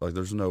raped. Like,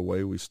 there's no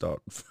way we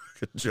stopped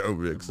fucking Joe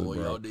Mixon. Boy,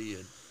 bro. y'all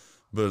did.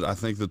 But I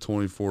think the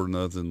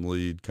 24-0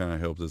 lead kind of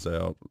helped us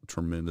out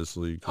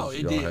tremendously. Oh,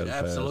 it did.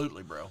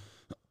 Absolutely, bro.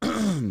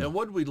 And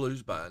what did we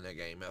lose by in that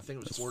game? I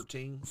think it was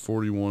 14.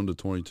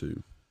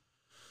 41-22.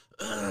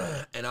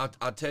 And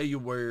I'll tell you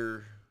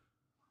where,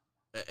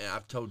 and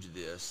I've told you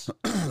this.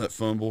 That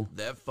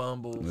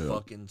fumble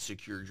fucking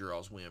secured your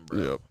all's win, bro.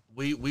 Yep.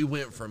 We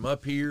went from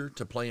up here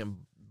to playing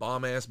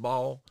bomb-ass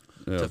ball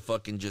to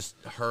fucking just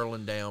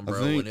hurling down,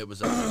 bro, and it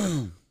was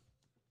over.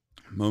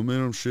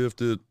 Momentum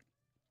shifted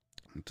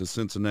to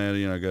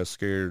Cincinnati, and I got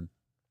scared.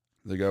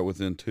 They got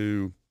within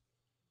 2.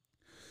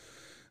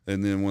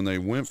 And then when they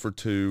went for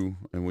 2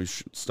 and we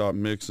stopped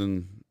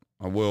mixing,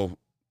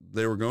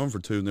 they were going for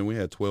 2, and then we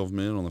had 12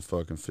 men on the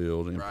fucking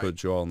field and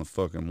put you all in the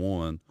fucking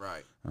 1.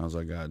 Right. I was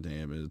like, God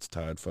damn it, it's a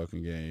tied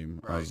fucking game.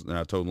 Right. And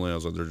I told Lynn, I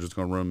was like, they're just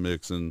going to run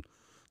Mixon.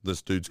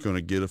 This dude's going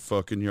to get a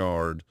fucking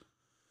yard.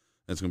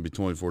 It's going to be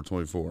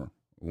 24-24.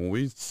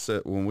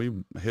 When we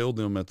held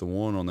them at the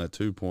 1 on that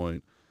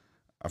 2-point,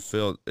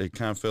 it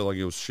kind of felt like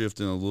it was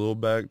shifting a little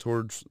back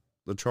towards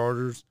the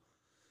Chargers.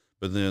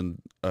 But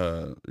then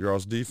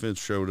y'all's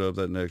defense showed up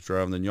that next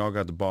drive, and then y'all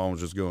got the ball and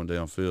was just going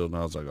downfield, and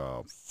I was like,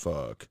 oh,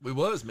 fuck. We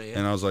was, man.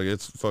 And I was like,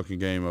 it's fucking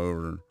game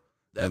over.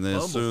 And then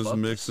as soon as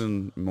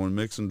when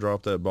Mixon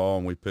dropped that ball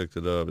and we picked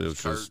it up, it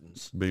was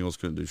just Bengals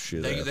couldn't do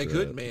shit. They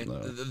couldn't, man. No.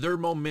 Their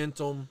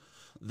momentum,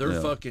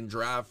 their fucking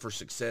drive for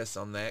success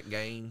on that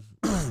game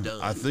was done.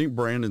 I think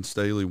Brandon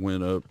Staley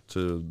went up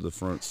to the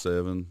front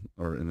 7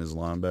 or in his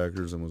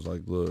linebackers and was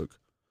like, look,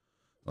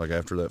 like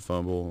after that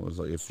fumble, it was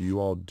like, if you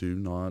all do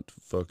not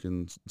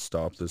fucking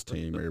stop this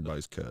team,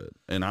 everybody's cut.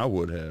 And I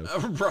would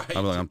have. Right.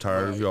 I'm like, I'm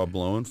tired of y'all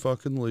blowing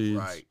fucking leads.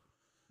 Right.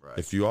 Right.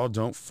 If you all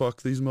don't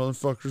fuck these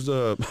motherfuckers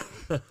up,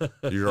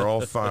 you're all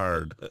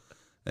fired.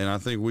 And I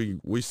think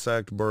we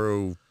sacked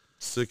Burrow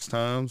 6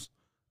 times,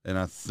 and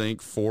I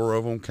think 4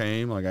 of them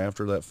came like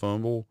after that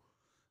fumble,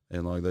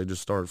 and like they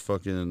just started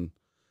fucking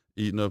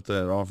eating up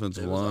that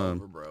offensive line.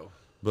 Over, bro.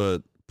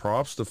 But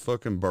props to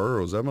fucking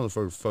Burrows. That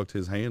motherfucker fucked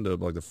his hand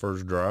up like the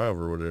first drive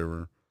or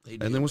whatever,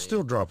 and then was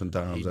still dropping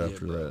dimes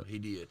after that. He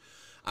did.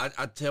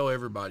 I tell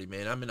everybody,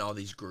 man, I'm in all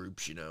these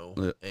groups, you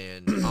know,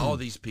 and all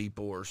these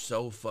people are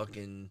so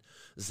fucking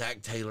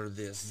Zach Taylor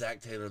this, Zach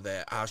Taylor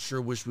that. I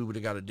sure wish we would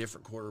have got a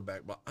different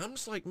quarterback. But I'm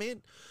just like,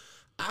 man,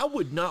 I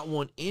would not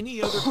want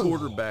any other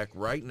quarterback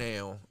right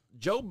now.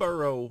 Joe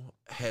Burrow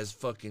has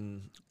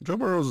fucking... Joe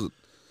Burrow's...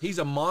 He's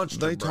a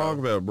monster, They talk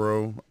about,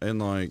 bro,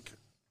 and like...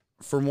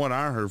 From what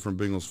I heard from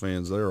Bengals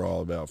fans, they're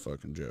all about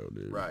fucking Joe,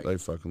 dude. Right. They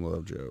fucking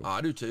love Joe. I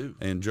do too.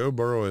 And Joe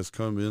Burrow has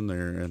come in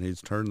there and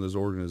he's turned this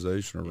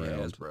organization around.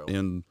 Yes, bro.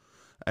 And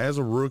as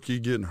a rookie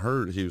getting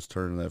hurt, he was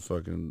turning that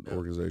fucking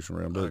organization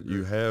around. But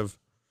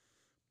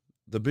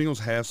the Bengals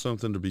have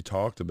something to be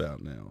talked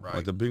about now. Right.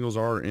 Like the Bengals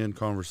are in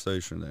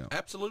conversation now.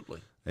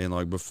 Absolutely. And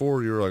like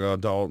before, you were like, oh,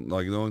 Dalton.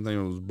 Like the only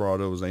thing that was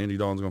brought up was Andy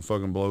Dalton's gonna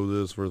fucking blow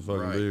this for the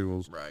fucking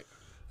Bengals. Right.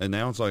 And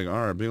now it's like,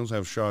 all right, Bengals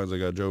have shots. They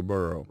got Joe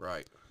Burrow.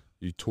 Right.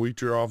 You tweak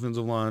your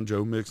offensive line.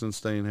 Joe Mixon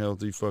staying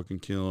healthy,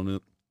 fucking killing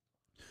it.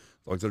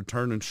 Like they're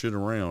turning shit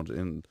around.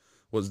 And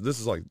this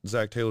is like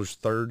Zach Taylor's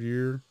 3rd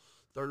year,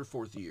 3rd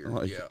or 4th year.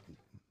 Like, yeah.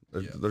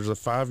 There's a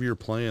 5-year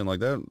plan like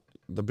that.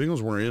 The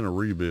Bengals were in a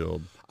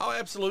rebuild. Oh,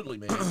 absolutely,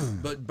 man.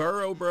 But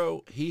Burrow,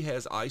 bro, he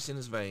has ice in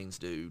his veins,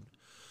 dude.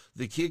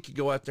 The kid could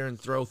go out there and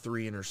throw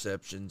 3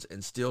 interceptions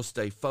and still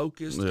stay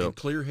focused and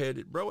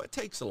clear-headed. Bro, it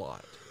takes a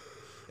lot.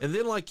 And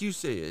then, like you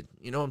said,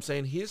 you know what I'm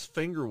saying? His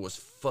finger was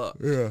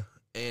fucked. Yeah.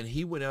 And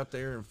he went out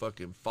there and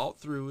fucking fought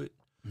through it.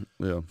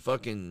 Yeah.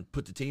 Fucking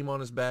put the team on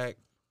his back.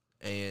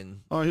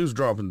 And oh, he was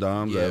dropping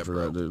dimes after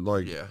bro. that, dude.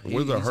 Like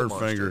with a hurt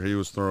finger, he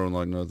was throwing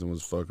like nothing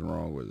was fucking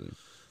wrong with him.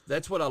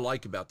 That's what I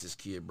like about this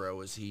kid,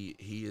 bro. Is he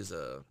is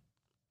a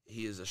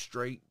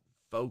straight,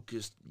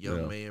 focused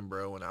young man,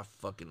 bro. And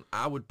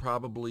I would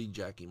probably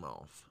jack him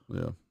off.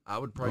 Yeah. I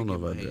would probably give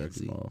him a hand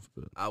jack him off,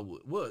 but I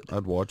would. What?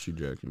 I'd watch you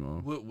jack him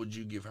off. What would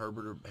you give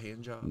Herbert a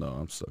hand job? No,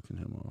 I'm sucking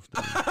him off.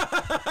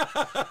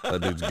 That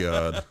dude's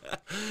God.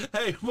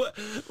 Hey, what?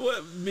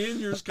 Me and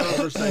yours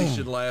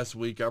conversation last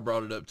week, I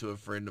brought it up to a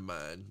friend of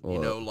mine. What? You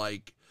know,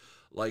 like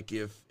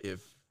if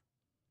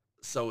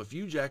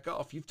you jack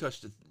off, you've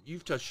touched your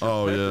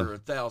pecker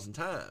 1,000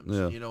 times.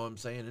 Yeah. You know what I'm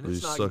saying? And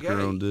it's not suck gay.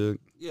 Your own dick.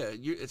 Yeah,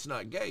 it's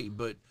not gay,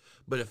 but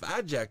if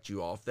I jacked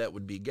you off, that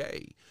would be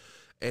gay.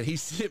 And he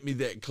sent me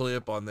that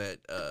clip on that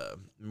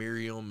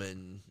Miriam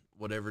and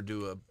whatever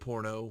do a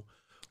porno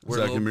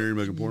Zack and Miri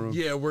making porno.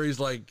 Yeah, where he's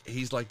like,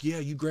 yeah,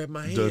 you grab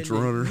my hand. Dutch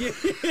runner. Yeah,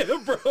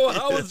 bro,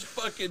 I was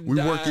fucking. We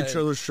work dying. each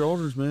other's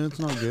shoulders, man. It's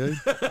not gay.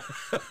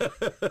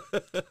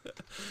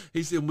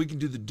 He said we can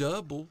do the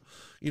double.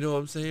 You know what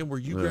I'm saying? Where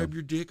you grab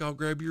your dick, I'll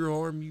grab your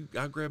arm.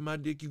 I grab my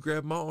dick, you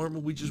grab my arm,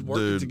 and we just work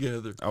it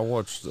together. I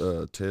watched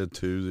Ted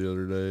 2 the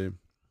other day,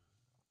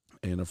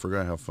 and I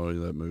forgot how funny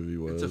that movie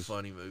was. It's a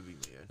funny movie,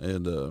 man.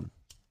 And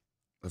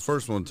the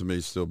first one to me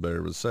is still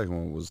better, but the second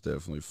one was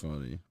definitely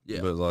funny.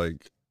 Yeah. But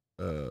like,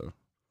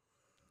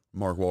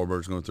 Mark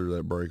Wahlberg's going through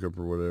that breakup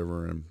or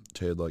whatever, and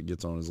Ted like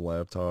gets on his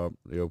laptop.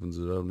 He opens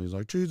it up and he's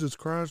like, "Jesus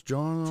Christ,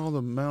 John! All the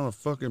amount of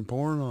fucking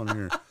porn on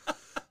here."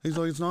 He's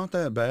like, "It's not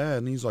that bad."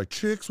 And he's like,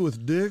 "Chicks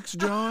with dicks,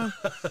 John?"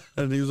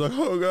 And he was like,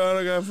 "Oh God,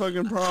 I got a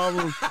fucking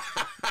problem."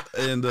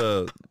 And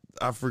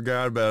I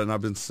forgot about it, and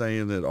I've been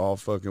saying it all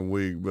fucking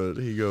week. But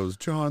he goes,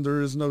 "John,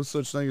 there is no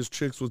such thing as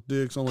chicks with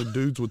dicks, only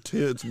dudes with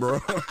tits, bro."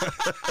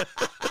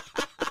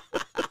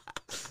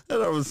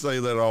 And I was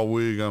saying that all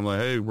week. I'm like,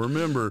 "Hey,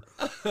 remember,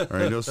 there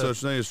ain't no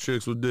such thing as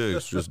chicks with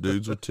dicks, just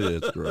dudes with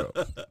tits, bro."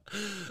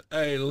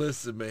 Hey,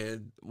 listen,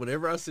 man.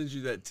 Whenever I send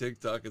you that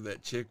TikTok of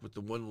that chick with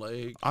the one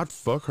leg, I'd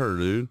fuck her,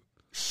 dude.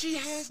 she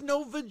has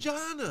no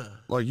vagina.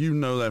 Like, you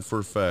know that for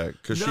a fact,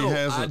 because No, she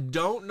has. I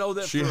don't know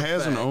that. She for a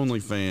has an fact.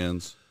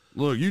 OnlyFans.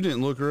 Look, you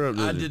didn't look her up,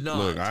 did I you? did not.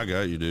 Look, I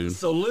got you, dude.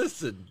 So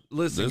listen,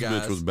 This guys.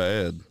 bitch was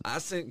bad. I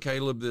sent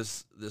Caleb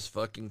this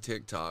fucking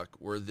TikTok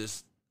where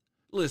this.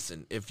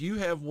 Listen, if you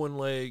have one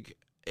leg,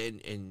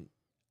 and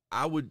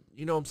I would,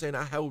 you know what I'm saying,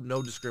 I hold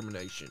no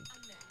discrimination.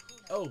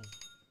 Oh,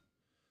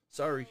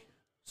 sorry,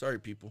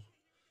 people.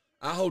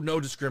 I hold no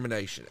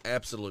discrimination,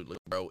 absolutely,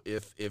 bro.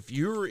 If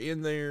you're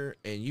in there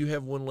and you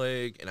have one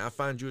leg and I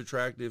find you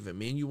attractive and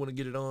me and you want to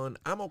get it on,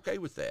 I'm okay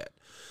with that.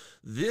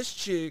 This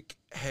chick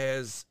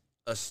has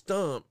a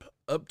stump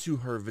up to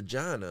her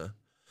vagina,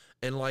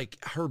 and like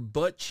her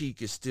butt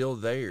cheek is still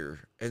there,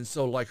 and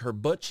so like her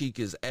butt cheek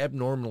is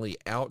abnormally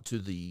out to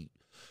the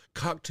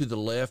cocked to the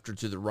left or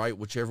to the right,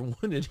 whichever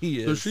one it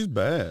is. So she's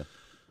bad.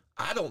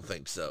 I don't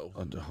think so.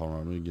 Hold on,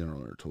 let me get her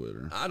on her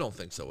Twitter. I don't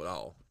think so at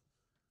all.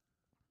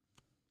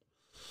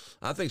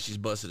 I think she's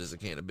busted as a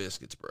can of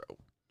biscuits, bro.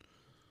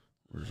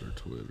 Where's her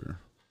Twitter?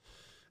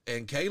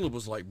 And Caleb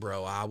was like,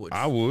 bro, I would.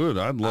 I'd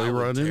lay I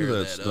would right into tear that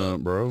that stump,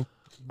 up. bro.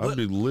 But- I'd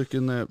be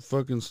licking that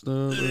fucking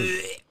stump.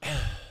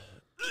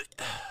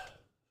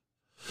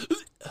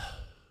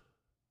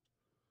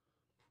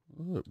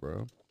 Look,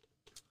 bro.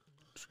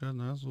 She got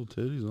nice little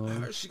titties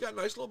on her. She got a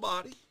nice little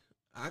body.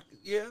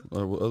 Yeah.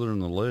 Well, other than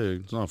the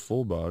leg, it's not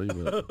full body,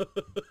 but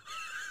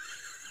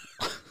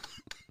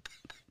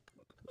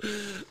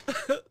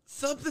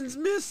Something's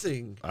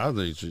missing. I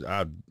think she's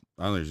hot.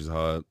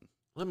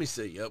 Let me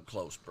see you up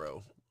close,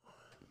 bro.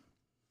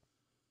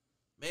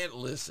 Man,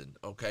 listen,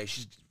 okay,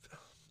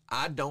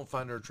 I don't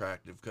find her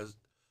attractive because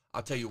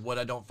I'll tell you what,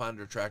 I don't find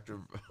her attractive.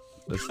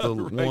 That's the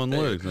Right one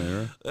there. leg thing,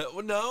 right?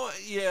 Well, no,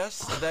 yes,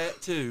 that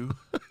too.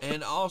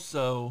 And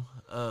also,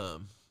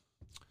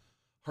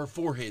 her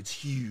forehead's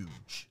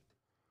huge.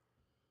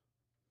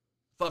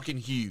 Fucking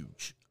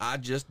huge. I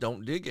just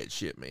don't dig that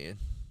shit, man.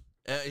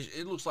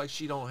 It looks like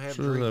she don't have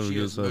Sure, dreams. that She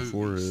has that movies.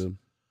 forehead.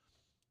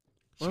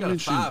 She Well, got I mean, a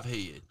 5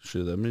 head.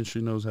 Shit, that means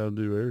she knows how to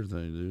do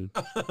everything,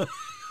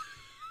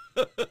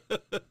 dude.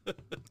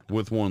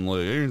 With one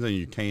leg. Everything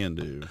you can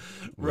do with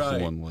Right.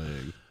 one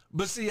leg.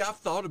 But see, I've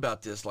thought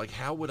about this. Like,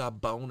 how would I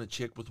bone a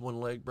chick with one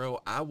leg,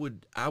 bro? I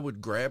would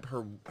grab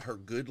her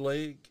good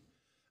leg.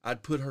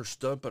 I'd put her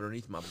stump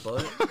underneath my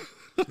butt,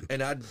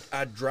 and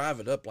I'd drive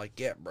it up like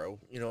that, bro.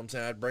 You know what I'm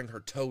saying? I'd bring her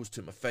toes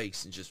to my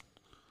face and just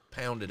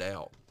pound it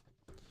out.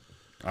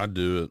 I'd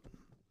do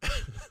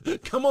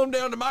it. Come on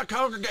down to my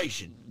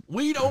congregation.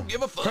 We don't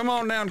give a fuck. Come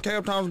on down to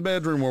Captain's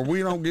bedroom where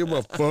we don't give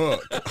a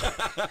fuck.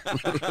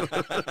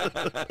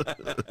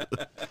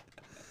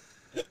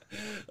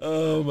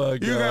 Oh my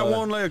god! You got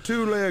one leg,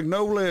 two leg,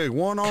 no leg,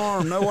 one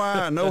arm, no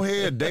eye, no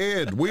head,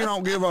 dead. We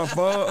don't give a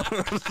fuck.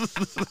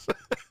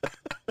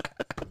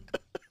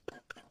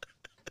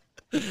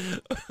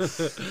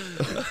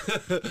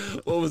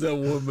 What was that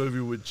one movie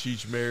with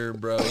Cheech Marin,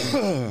 bro?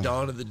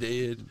 Dawn of the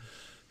Dead.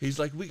 He's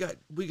like, we got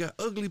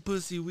ugly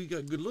pussy, we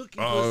got good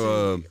looking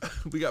pussy,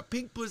 we got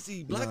pink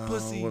pussy, black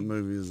pussy. What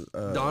movie is it?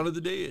 Dawn of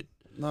the Dead.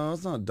 No,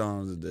 it's not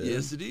Dawn of the Dead.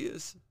 Yes, it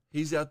is.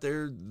 He's out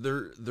there.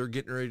 They're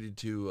getting ready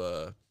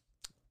to.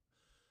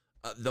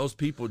 Those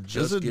people just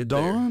Is it get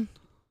Dawn?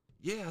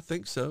 there. Yeah, I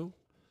think so.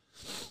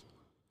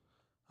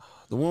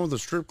 The one with the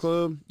strip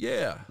club?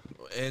 Yeah,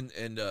 and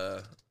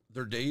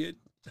they're dead.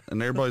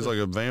 And everybody's like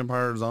a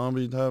vampire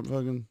zombie type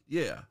fucking.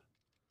 Yeah,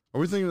 Are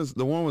we thinking it's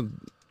the one with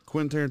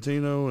Quentin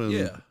Tarantino and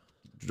yeah.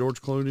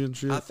 George Clooney and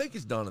shit? I think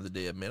it's Dawn of the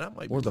Dead, man. I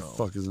might be What the wrong.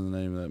 fuck is the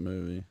name of that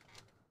movie?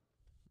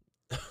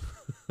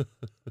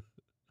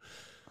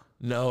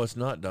 No, it's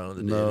not Dawn of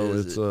the Dead. No,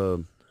 is it's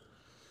it?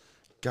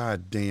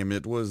 God damn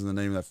it! What is the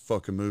name of that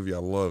fucking movie? I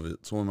love it.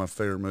 It's one of my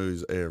favorite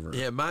movies ever.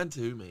 Yeah, mine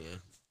too, man.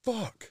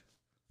 Fuck.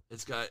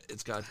 It's got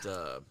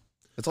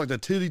It's like the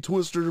Titty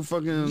Twister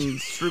fucking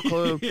strip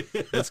club.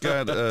 It's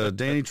got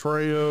Danny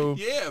Trejo.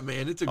 Yeah,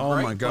 man, it's a Oh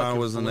great my God, fucking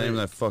what's the name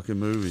of flick. that fucking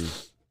movie?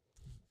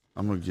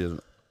 I'm gonna get it.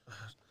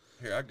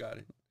 Here, I got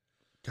it.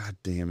 God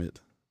damn it.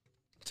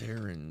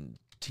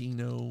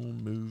 Tarantino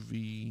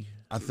movie.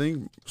 I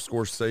think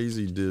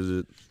Scorsese did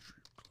it.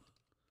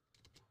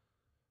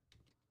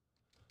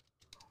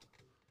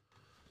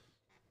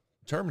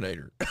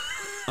 Terminator.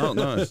 Oh,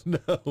 nice.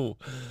 No.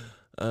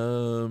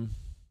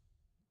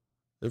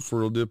 It for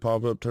real did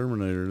pop up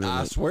Terminator, didn't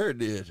I it? swear it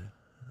did.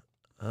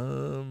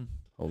 Hold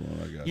on,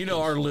 I got You know,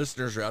 this. our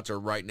listeners are out there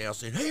right now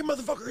saying, "Hey,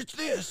 motherfucker, it's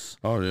this."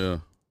 Oh, yeah.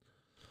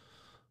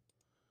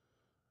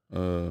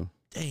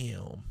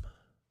 Damn.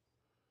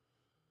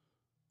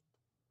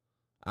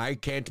 I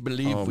can't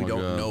believe Oh we my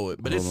don't God. know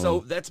it. But Hold it's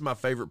so, on. that's my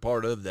favorite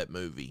part of that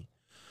movie.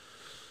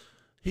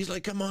 He's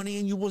like, "Come on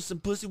in, you want some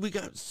pussy? We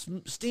got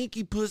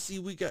stinky pussy.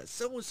 We got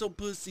so-and-so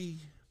pussy."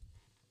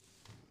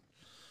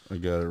 I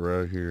got it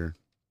right here.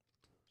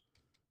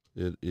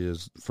 It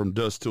is From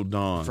Dusk Till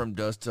Dawn. From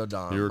Dusk Till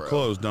Dawn, You were bro.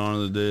 close, Dawn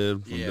of the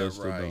Dead. From Yeah,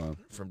 Dusk right. Till Dawn.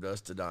 From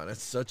Dusk to Dawn.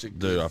 That's such a good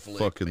Dude, I flick,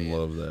 fucking man.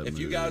 love that If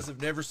movie. you guys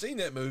have never seen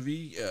that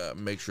movie,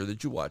 make sure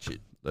that you watch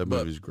it. That But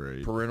movie's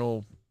great.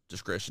 Parental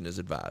discretion is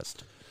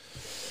advised.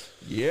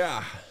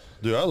 Yeah.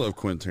 Dude, I love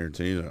Quentin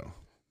Tarantino.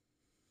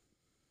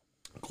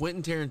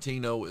 Quentin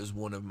Tarantino is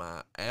one of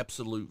my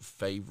absolute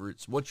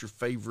favorites. What's your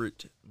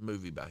favorite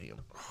movie by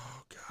him?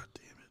 Oh, God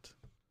damn it.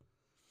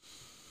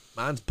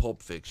 Mine's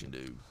Pulp Fiction,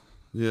 dude.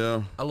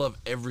 Yeah. I love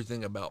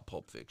everything about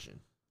Pulp Fiction.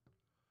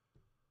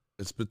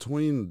 It's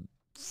between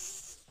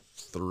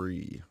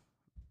three.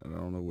 And I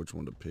don't know which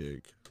one to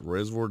pick.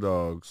 Reservoir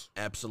Dogs,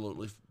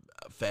 Absolutely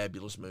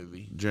fabulous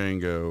movie.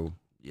 Django,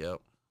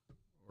 Yep.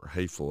 or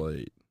Hateful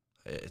Eight.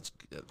 It's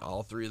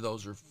all three of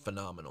those are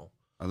phenomenal.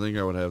 I think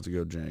I would have to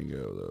go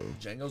Django, though.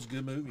 Django's a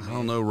good movie, man. I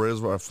don't know,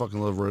 Reservoir. I fucking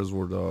love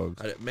Reservoir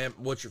Dogs. Man,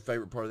 what's your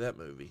favorite part of that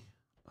movie?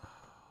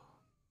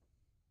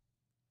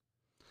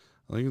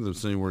 I think it's the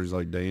scene where he's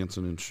like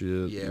dancing and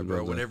shit. Yeah, And bro.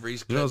 about the- Whenever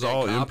he's You know, cutting it was that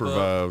all cop up-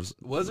 improvised.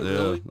 Was it yeah,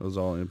 really? It was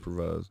all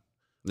improvised.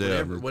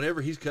 Yeah.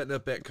 Whenever he's cutting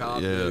up that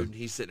cop, Yeah. dude, and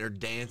he's sitting there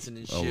dancing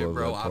and I shit, love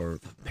bro. that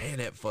part. Man,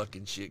 that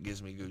fucking shit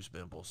gives me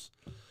goosepimples.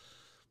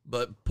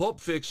 But Pulp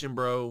Fiction,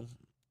 bro,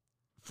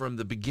 from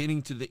the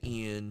beginning to the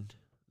end,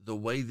 the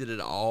way that it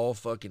all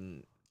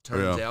fucking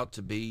turns Yeah. out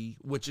to be,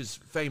 which is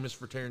famous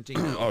for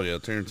Tarantino. Oh, yeah.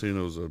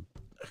 Tarantino's a.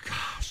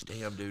 Gosh,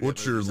 damn, dude.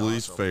 What's that your movie's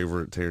least awesome.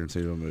 favorite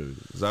Tarantino movie?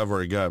 Because I've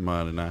already got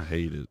mine and I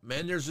hate it.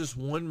 Man, there's this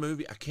one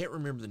movie. I can't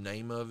remember the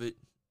name of it,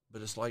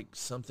 but it's like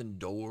something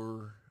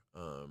Door,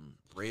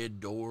 Red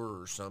Door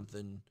or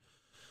something.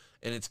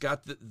 And it's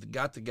got the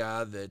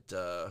guy that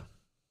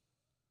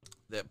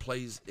that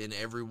plays in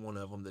every one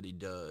of them that he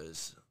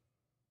does.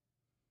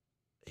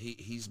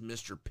 He's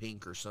Mr.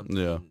 Pink or something.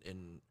 Yeah.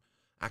 And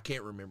I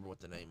can't remember what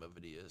the name of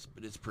it is,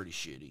 but it's pretty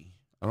shitty.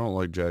 I don't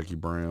like Jackie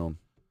Brown.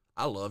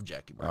 I love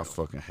Jackie Brown. I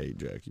fucking hate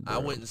Jackie Brown. I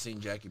went and seen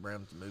Jackie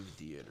Brown at the movie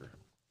theater.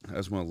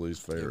 That's my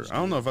least was favorite. I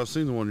don't know if I've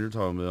seen the one you're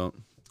talking about.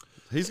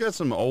 He's got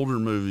some older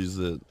movies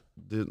that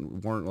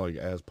weren't like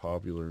as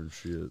popular and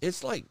shit.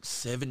 It's like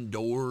Seven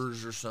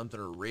Doors or something,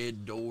 or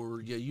Red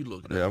Door. Yeah, you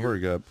look it Yeah, up. I've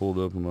already got it pulled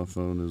up on my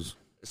phone.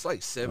 It's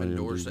like Seven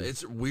Doors. IMDb.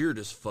 It's weird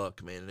as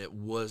fuck, man, and it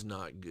was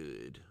not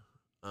good.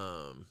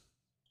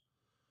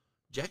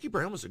 Jackie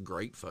Brown was a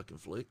great fucking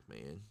flick,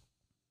 man.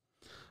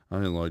 I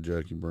didn't like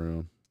Jackie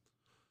Brown.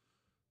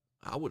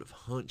 I would have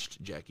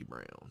hunched Jackie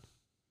Brown.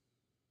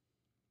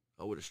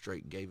 I would have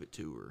straight gave it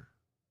to her.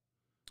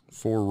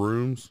 4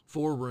 Rooms.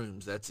 4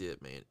 Rooms, that's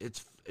it, man.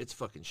 It's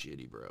fucking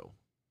shitty, bro.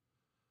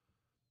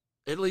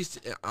 At least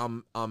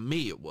on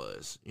me it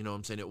was. You know what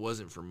I'm saying? It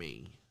wasn't for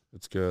me.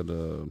 It's got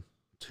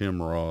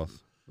Tim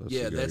Roth.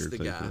 Yeah, that's you're the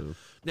thinking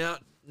guy. of.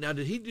 Now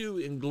did he do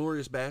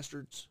Inglourious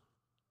Bastards?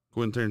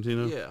 Quentin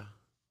Tarantino? Yeah.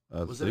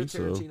 I Was that a think so.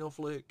 Tarantino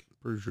flick?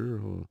 Pretty sure.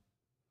 Hold on.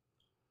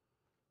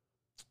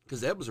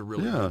 Because that was a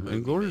really Yeah, good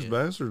movie, Inglourious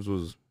man. Bastards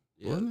was.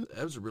 Yeah, wasn't it?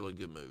 that was a really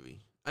good movie.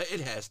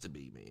 It has to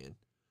be, man.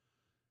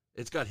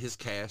 It's got his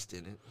cast in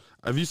it.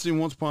 Have you seen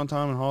Once Upon a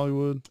Time in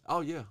Hollywood?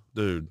 Oh yeah,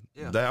 Dude,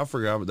 Yeah. I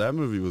forgot, but that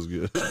movie was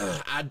good.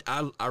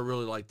 I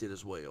really liked it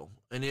as well,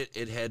 and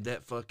it had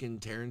that fucking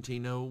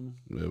Tarantino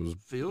It was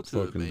feel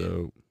to it, fucking man.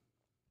 dope.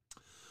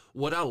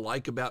 What I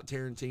like about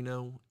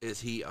Tarantino is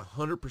he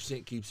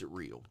 100% keeps it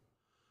real.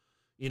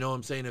 You know what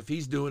I'm saying? If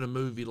he's doing a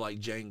movie like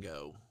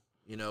Django,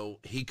 you know,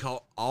 he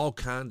caught all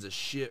kinds of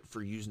shit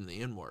for using the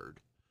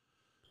N-word.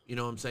 You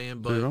know what I'm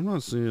saying? But Dude, I'm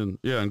not seeing.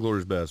 Yeah,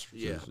 Inglourious Bastards.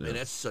 yeah, is, man,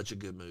 that's such a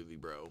good movie,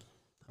 bro.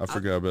 I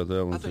forgot about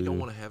that one I think too. I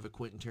want to have a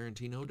Quentin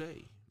Tarantino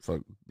day.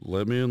 Fuck,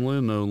 let me and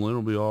Lynn know. Lynn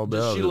will be all Does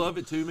about she it. love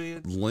it too,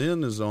 man?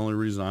 Lynn is the only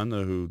reason I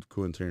know who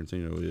Quentin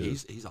Tarantino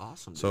is. He's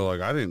awesome. So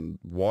like, I didn't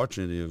watch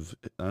any of.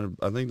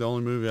 I think the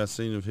only movie I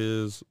seen of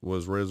his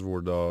was Reservoir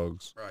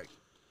Dogs, right.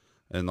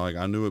 and like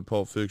I knew what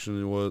Pulp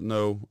Fiction was.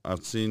 No,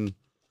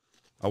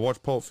 I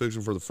watched Pulp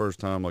Fiction for the first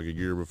time like a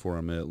year before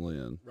I met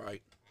Lynn,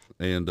 Right.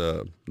 and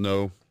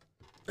no,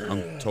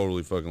 I'm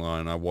totally fucking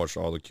lying. I watched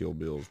all the Kill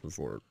Bills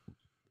before,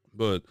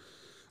 but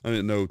I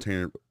didn't know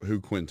who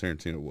Quentin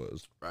Tarantino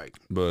was. Right.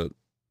 But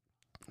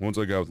Once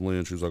I got with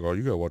Lynn, she was like, "Oh,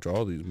 you gotta watch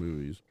all these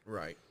movies."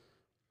 Right.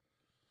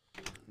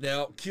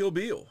 Now, Kill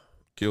Bill.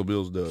 Kill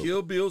Bill's dope.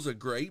 Kill Bill's a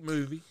great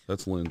movie.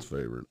 That's Lynn's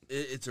favorite.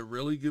 It's a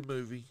really good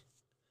movie.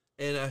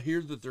 And I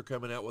hear that they're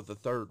coming out with a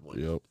third one.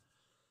 Yep.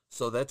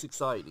 So that's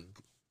exciting.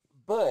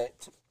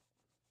 But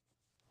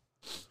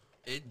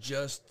it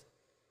just,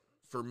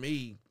 for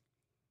me,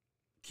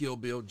 Kill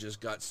Bill just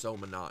got so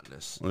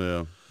monotonous.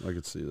 Yeah, I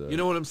could see that. You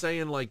know what I'm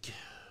saying? Like,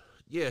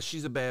 yeah,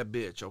 she's a bad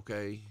bitch,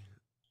 okay?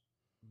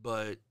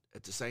 But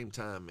at the same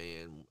time,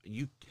 man,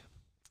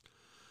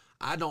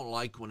 I don't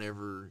like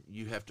whenever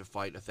you have to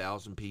fight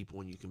 1,000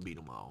 people and you can beat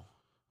them all.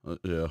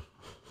 Yeah.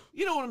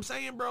 You know what I'm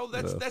saying, bro?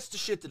 That's the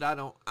shit that I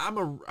don't. I'm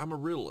a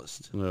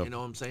realist. Yeah. You know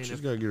what I'm saying? She's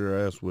got to get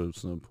her ass whipped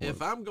at some point.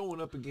 If I'm going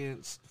up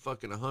against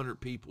fucking 100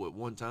 people at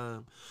one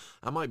time,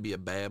 I might be a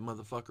bad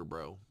motherfucker,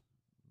 bro.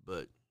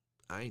 But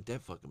I ain't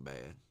that fucking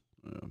bad.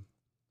 Yeah.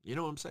 You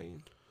know what I'm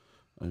saying?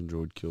 I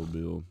enjoyed Kill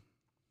Bill.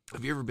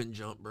 Have you ever been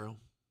jumped, bro?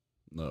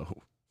 No.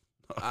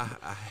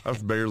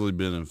 I've barely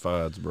been in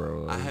fights,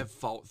 bro. I have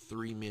fought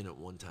 3 men at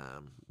one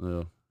time.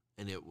 Yeah.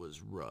 And it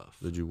was rough.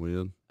 Did you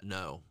win?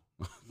 No.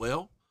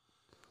 Well,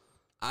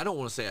 I don't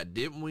want to say I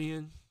didn't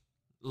win.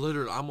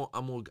 Literally, I'm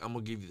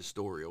gonna give you the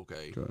story,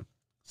 okay? Okay.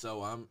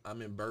 So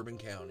I'm in Bourbon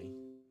County,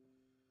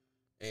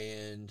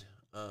 and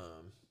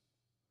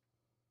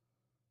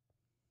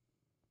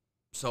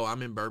so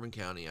I'm in Bourbon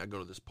County. I go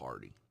to this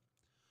party.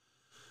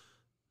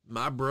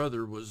 My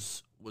brother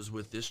was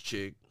with this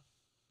chick.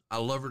 I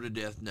love her to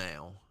death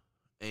now,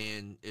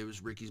 and it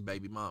was Ricky's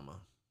baby mama.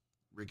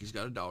 Ricky's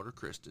got a daughter,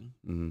 Kristen.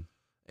 Mm-hmm.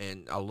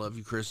 And I love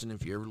you, Kristen.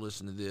 If you ever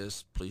listen to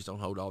this, please don't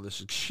hold all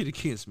this shit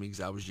against me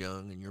because I was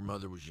young and your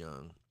mother was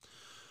young.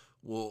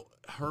 Well,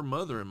 her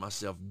mother and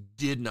myself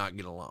did not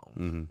get along.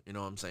 Mm-hmm. You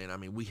know what I'm saying? I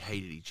mean, we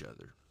hated each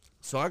other.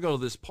 So I go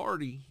to this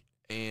party,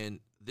 and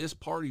this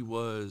party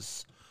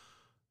was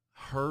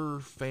her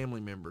family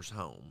member's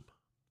home.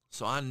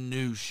 So I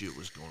knew shit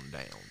was going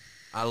down.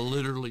 I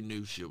literally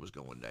knew shit was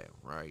going down,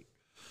 right?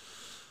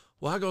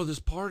 Well, I go to this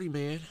party,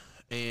 man,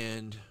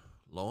 and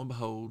lo and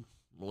behold,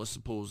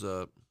 Melissa pulls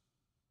up.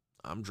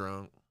 I'm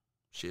drunk.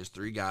 She has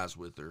 3 guys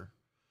with her.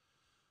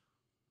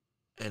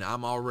 And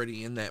I'm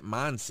already in that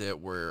mindset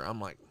where I'm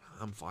like,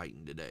 I'm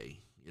fighting today.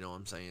 You know what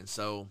I'm saying?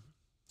 So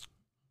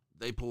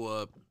they pull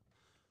up.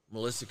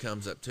 Melissa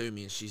comes up to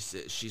me, and she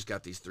said she's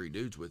got these 3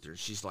 dudes with her.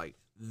 She's like,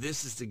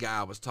 this is the guy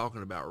I was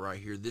talking about right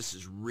here. This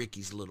is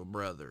Ricky's little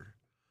brother.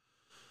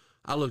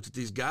 I looked at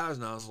these guys,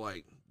 and I was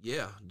like,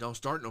 yeah, don't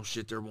start no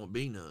shit. There won't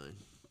be none.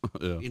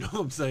 Yeah. You know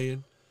what I'm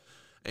saying?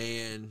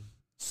 And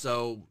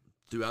so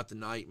throughout the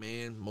night,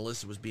 man,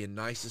 Melissa was being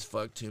nice as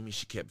fuck to me.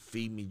 She kept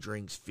feeding me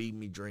drinks,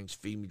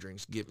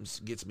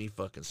 gets me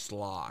fucking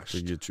sloshed.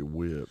 To get you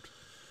whipped.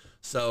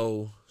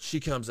 So she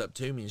comes up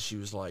to me and she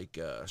was like,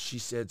 she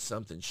said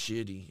something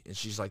shitty, and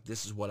she's like,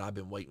 this is what I've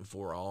been waiting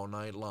for all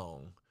night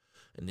long.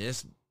 And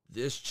this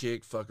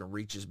chick fucking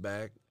reaches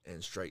back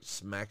and straight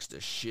smacks the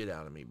shit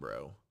out of me,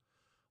 bro.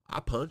 I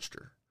punched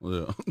her.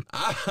 Yeah.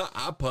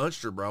 I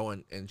punched her, bro,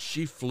 and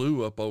she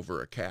flew up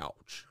over a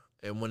couch.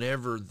 And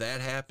whenever that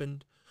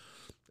happened,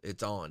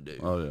 it's on,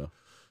 dude. Oh, yeah.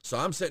 So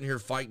I'm sitting here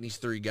fighting these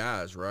 3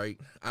 guys, right?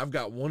 I've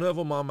got one of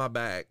them on my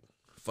back,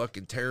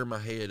 fucking tearing my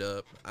head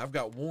up. I've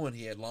got one,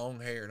 he had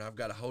long hair, and I've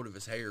got a hold of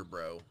his hair,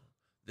 bro.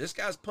 This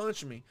guy's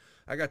punching me.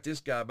 I got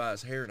this guy by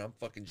his hair, and I'm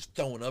fucking just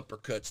throwing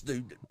uppercuts,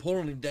 dude,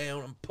 pulling him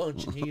down. I'm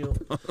punching him.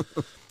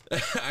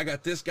 I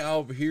got this guy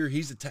over here.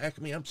 He's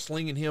attacking me. I'm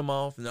slinging him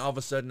off, and all of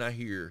a sudden I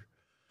hear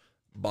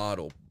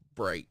bottle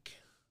break,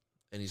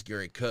 and he's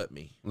going to cut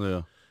me.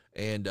 Yeah.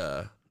 And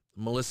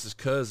Melissa's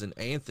cousin,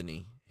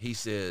 Anthony, he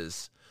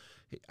says,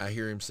 I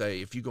hear him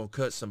say, if you're going to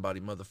cut somebody,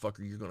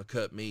 motherfucker, you're going to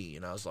cut me.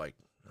 And I was like,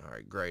 all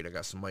right, great. I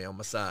got somebody on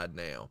my side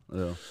now.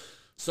 Yeah.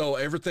 So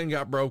everything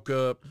got broke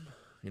up.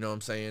 You know what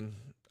I'm saying?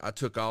 I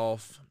took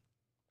off.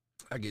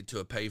 I get to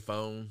a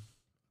payphone,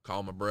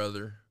 call my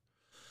brother.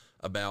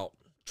 About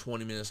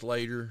 20 minutes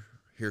later,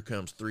 here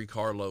comes 3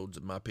 carloads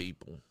of my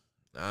people.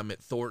 I'm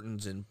at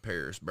Thornton's in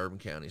Paris, Bourbon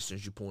County, as soon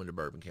as you pull into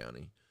Bourbon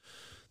County.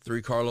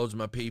 3 carloads of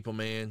my people,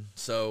 man.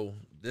 So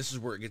this is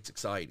where it gets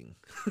exciting.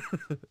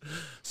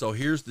 So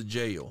here's the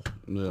jail,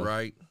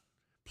 right?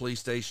 Police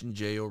station,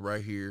 jail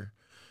right here.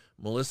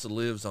 Melissa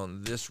lives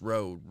on this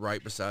road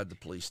right beside the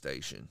police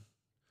station.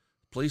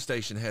 Police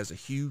station has a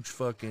huge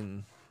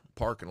fucking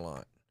parking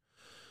lot.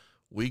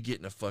 We get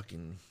in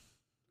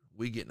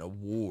a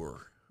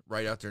war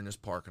right out there in this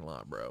parking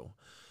lot, bro.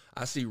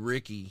 I see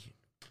Ricky.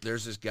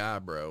 There's this guy,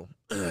 bro.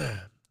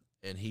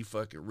 And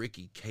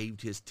Ricky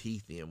caved his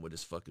teeth in with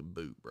his fucking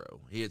boot,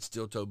 bro. He had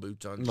steel-toe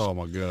boots on. Oh,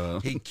 my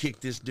God. He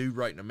kicked this dude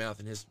right in the mouth,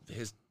 and his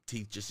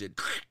teeth just did.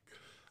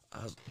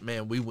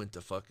 Man, we went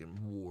to fucking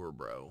war,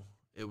 bro.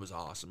 It was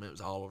awesome. It was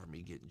all over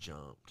me getting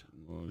jumped.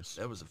 Nice.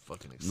 That was a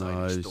fucking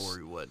exciting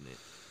story, wasn't it?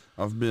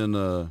 I've been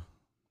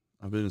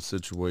in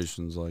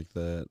situations like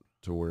that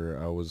to where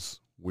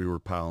we were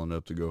piling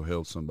up to go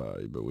help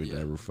somebody, but we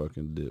never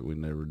fucking did. We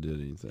never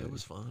did anything. It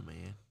was fun,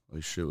 man.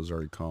 Like shit was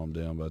already calmed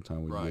down by the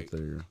time we get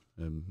there,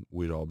 and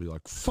we'd all be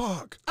like,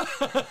 "Fuck!"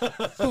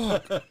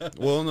 Fuck.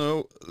 Well,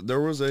 no,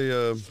 there was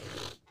a.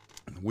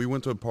 We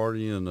went to a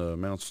party in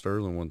Mount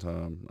Sterling one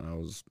time. I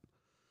think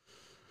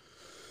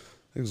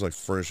it was like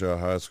fresh out of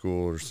high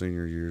school or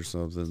senior year or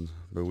something.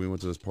 But we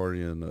went to this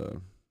party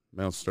in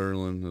Mount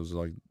Sterling. It was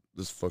like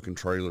this fucking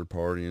trailer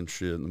party and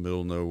shit in the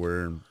middle of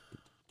nowhere. And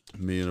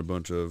me and a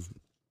bunch of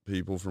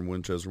people from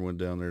Winchester went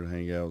down there to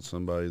hang out with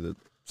somebody that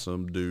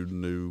some dude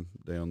knew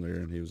down there,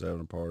 and he was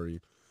having a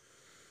party.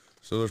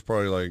 So there's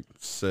probably like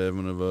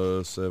 7 of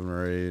us, 7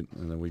 or 8,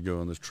 and then we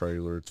go in this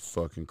trailer. It's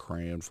fucking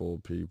crammed full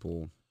of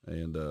people,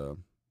 and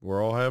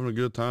we're all having a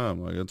good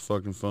time. Like, it's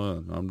fucking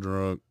fun. I'm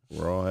drunk.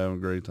 We're all having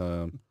a great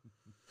time.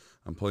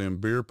 I'm playing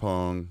beer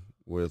pong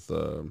with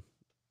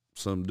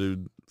some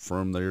dude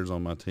from theirs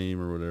on my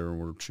team or whatever, and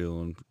we're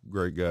chilling.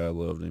 Great guy. I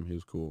loved him. He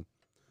was cool.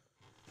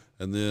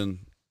 And then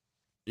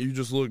you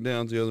just look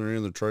down at the other end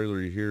of the trailer,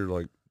 you hear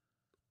like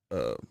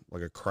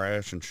a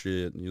crash and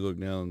shit, and you look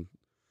down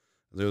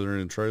the other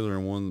end of the trailer,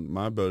 and one of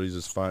my buddies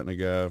is fighting a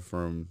guy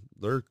from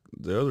the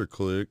other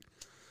clique,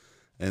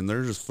 and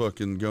they're just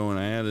fucking going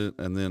at it,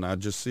 and then I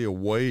just see a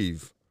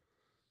wave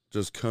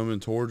just coming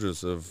towards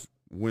us of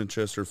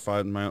Winchester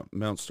fighting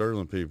Mount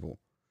Sterling people.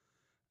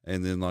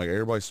 And then like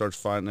everybody starts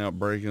fighting out,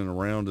 breaking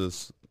around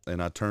us,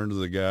 and I turn to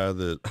the guy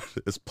that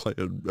is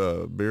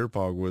playing beer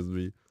pong with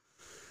me,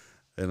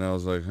 and I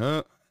was like,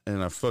 huh?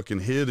 And I fucking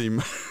hit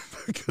him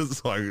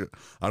because like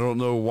I don't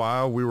know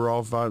why we were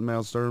all fighting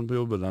Mount Sterling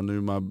people, but I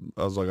knew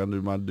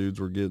my dudes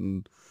were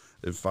getting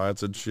in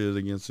fights and shit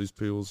against these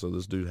people, so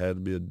this dude had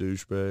to be a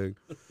douchebag.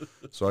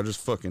 So I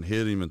just fucking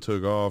hit him and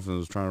took off and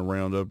was trying to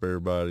round up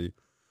everybody.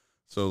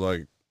 So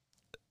like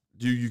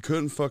you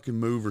couldn't fucking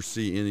move or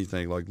see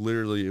anything. Like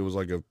literally it was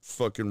like a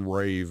fucking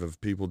rave of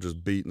people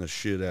just beating the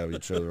shit out of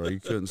each other. Like you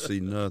couldn't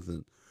see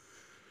nothing.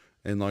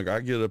 And like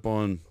I get up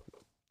on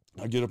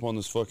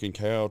this fucking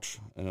couch,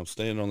 and I'm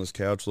standing on this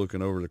couch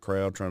looking over the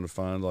crowd trying to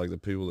find like the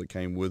people that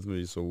came with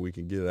me so we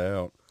can get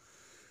out.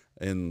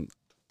 And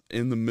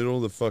in the middle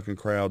of the fucking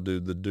crowd,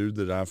 dude, the dude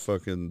that I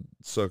fucking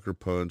sucker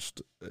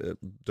punched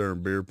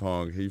during beer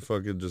pong, he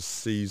fucking just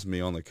sees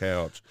me on the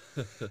couch,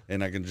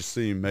 and I can just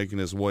see him making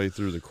his way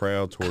through the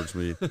crowd towards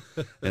me.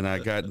 And I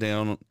got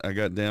down,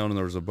 and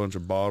there was a bunch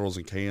of bottles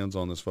and cans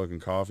on this fucking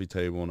coffee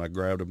table, and I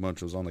grabbed a bunch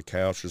that was on the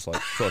couch, just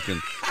like fucking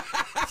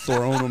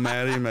throwing them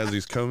at him as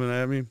he's coming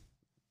at me.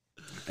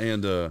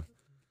 And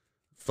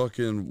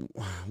fucking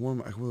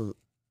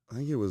I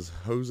think it was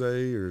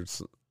Jose or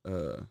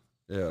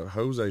yeah,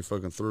 Jose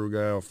fucking threw a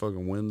guy out a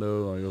fucking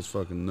window. Like, it was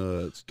fucking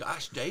nuts.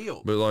 Gosh damn.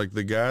 But like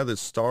the guy that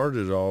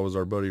started it all was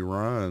our buddy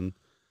Ryan,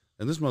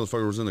 and this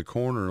motherfucker was in the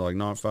corner like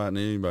not fighting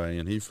anybody,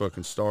 and he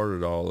fucking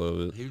started all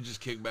of it. He was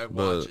just kicked back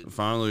But watching.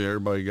 finally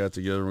everybody got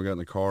together and we got in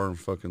the car and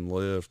fucking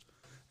left,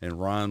 and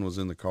Ryan was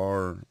in the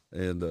car,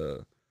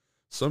 and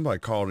somebody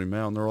called him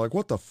out, and they were like,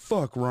 "What the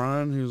fuck,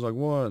 Ryan?" He was like,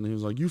 "What?" And he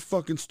was like, "You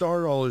fucking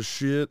started all this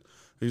shit."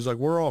 He's like,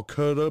 "We're all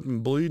cut up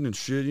and bleeding and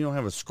shit. You don't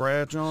have a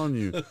scratch on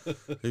you."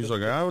 He's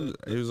like,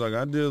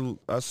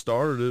 I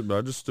started it, but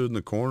I just stood in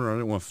the corner. I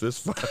didn't want to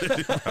fist fight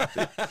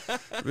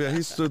anybody." Yeah,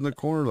 he stood in the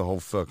corner the whole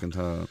fucking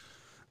time.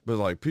 But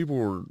like people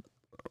were,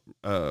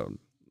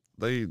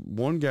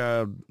 one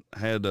guy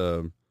had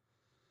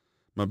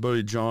my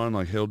buddy John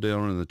like held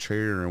down in the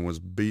chair and was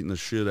beating the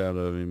shit out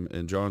of him,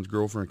 and John's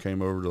girlfriend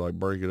came over to like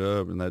break it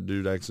up, and that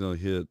dude accidentally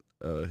hit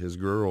his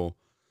girl,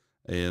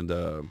 and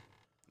I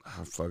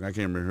can't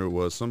remember who it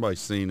was. Somebody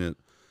seen it,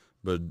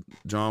 but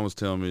John was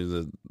telling me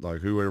that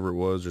like whoever it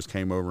was just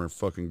came over and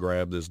fucking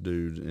grabbed this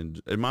dude,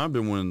 and it might have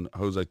been when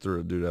Jose threw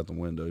a dude out the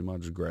window. He might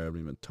have just grabbed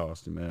him and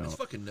tossed him out. That's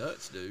fucking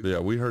nuts, dude. But yeah,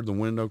 we heard the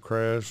window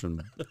crash,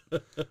 and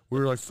we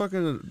were like,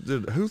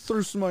 "Fucking, who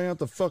threw somebody out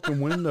the fucking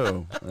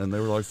window?" And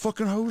they were like,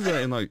 "Fucking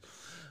Jose," and like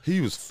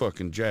he was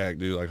fucking jacked,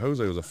 dude. Like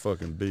Jose was a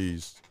fucking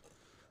beast.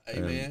 Hey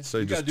and man, so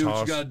you gotta do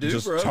what you gotta do,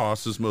 bro.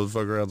 Toss this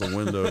motherfucker out the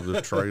window of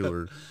the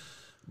trailer.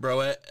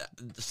 Bro,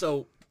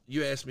 so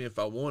you asked me if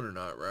I won or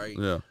not, right?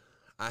 Yeah.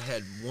 I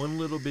had one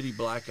little bitty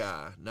black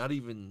eye, not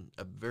even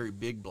a very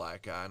big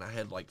black eye, and I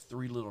had like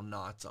 3 little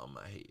knots on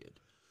my head.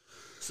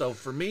 So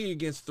for me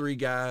against 3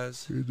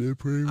 guys, You did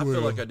pretty I well.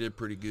 feel like I did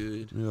pretty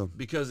good. Yeah.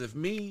 Because if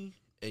me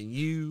and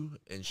you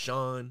and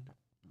Sean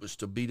was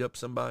to beat up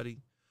somebody,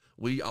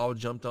 we all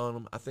jumped on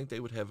them, I think they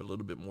would have a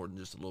little bit more than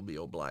just a little bit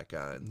old black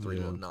eye and 3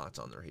 little knots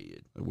on their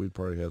head. We'd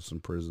probably have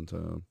some prison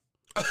time.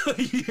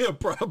 Yeah,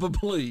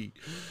 probably.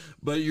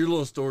 But your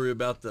little story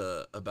about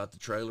the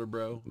trailer,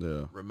 bro,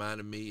 Yeah.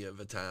 reminded me of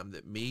a time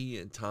that me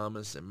and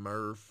Thomas and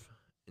Murph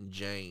and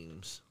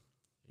James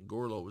and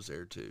Gorlo was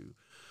there too.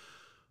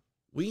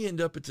 We end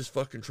up at this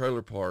fucking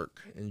trailer park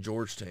in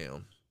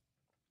Georgetown.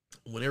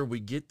 Whenever we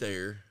get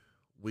there,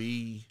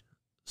 we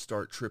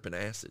start tripping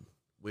acid.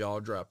 We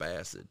all drop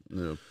acid.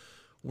 Yeah.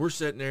 We're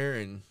sitting there,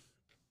 and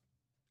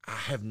I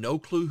have no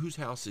clue whose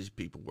house these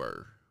people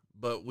were.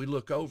 But we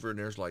look over, and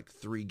there's like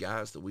 3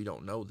 guys that we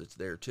don't know that's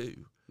there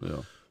too.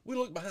 Yeah. We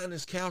look behind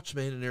this couch,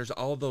 man, and there's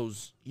all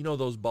those, you know,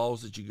 those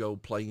balls that you go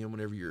play in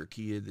whenever you're a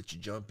kid that you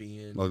jump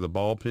in. Like the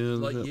ball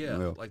pin? Like,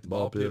 yeah, like the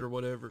ball pit or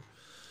whatever.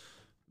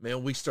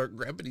 Man, we start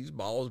grabbing these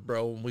balls,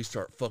 bro, and we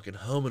start fucking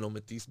humming them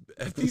at these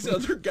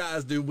other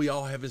guys, dude. We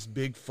all have this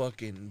big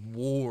fucking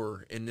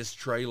war in this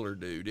trailer,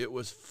 dude. It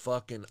was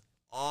fucking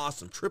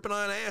awesome. Tripping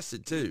on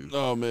acid, too.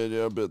 Oh, man,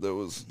 yeah, I bet that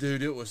was...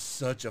 Dude, it was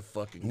such a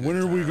fucking good When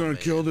are we going time,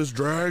 to kill this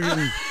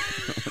dragon?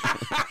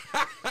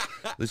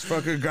 These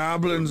fucking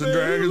goblins and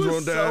dragons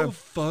won't die. So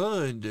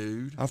fun,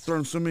 dude. I've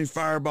thrown so many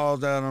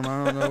fireballs at them,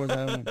 I don't know what's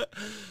happening.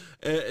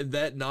 And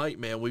that night,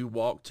 man, we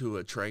walked to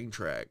a train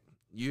track.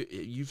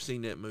 You've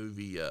seen that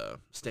movie,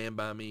 Stand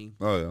By Me?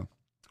 Oh, yeah.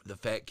 The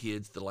fat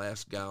kid's the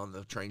last guy on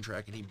the train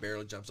track, and he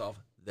barely jumps off.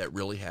 That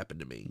really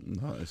happened to me.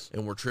 Nice.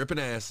 And we're tripping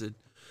acid.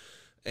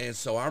 And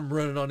so I'm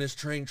running on this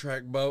train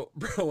track boat.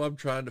 Bro, I'm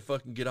trying to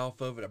fucking get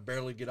off of it. I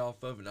barely get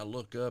off of it. And I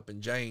look up,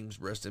 and James,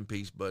 rest in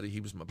peace, buddy,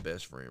 he was my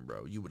best friend,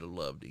 bro. You would have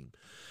loved him.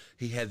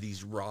 He had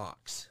these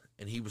rocks,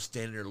 and he was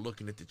standing there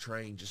looking at the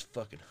train, just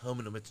fucking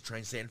humming them at the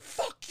train, saying,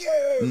 fuck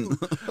you!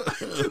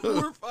 Dude,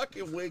 we're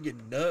fucking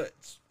wigging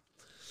nuts.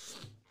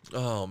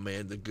 Oh,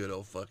 man, the good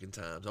old fucking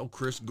times. Oh,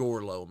 Chris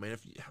Gorlow, man.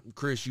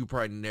 Chris, you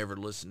probably never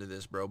listen to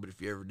this, bro, but if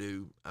you ever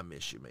do, I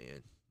miss you,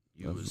 man.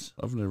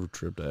 I've never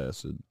tripped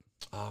acid.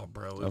 Oh,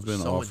 bro, I've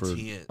been offered.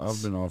 intense.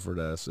 I've been offered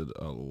acid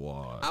a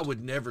lot. I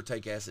would never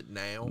take acid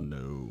now.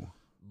 No.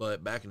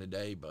 But back in the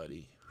day,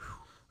 buddy.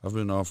 I've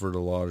been offered a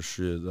lot of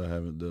shit that I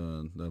haven't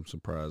done. That I'm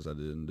surprised I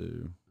didn't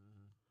do.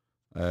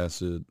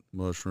 Acid,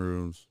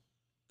 mushrooms,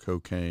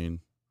 cocaine.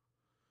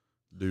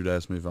 Dude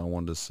asked me if I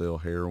wanted to sell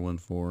heroin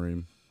for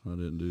him. I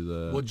didn't do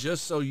that. Well,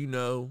 just so you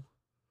know,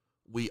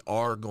 we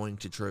are going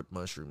to trip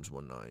mushrooms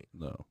one night.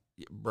 No.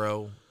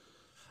 Bro,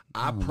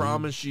 I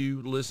promise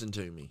you, listen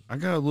to me. I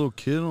got a little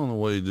kid on the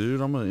way,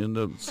 dude. I'm going to end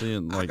up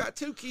seeing, like... I got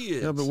 2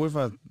 kids. Yeah, but what if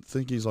I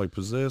think he's, like,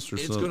 possessed or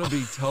it's something? It's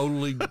going to be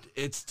totally...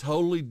 it's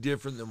totally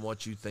different than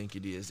what you think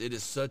it is. It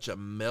is such a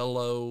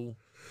mellow...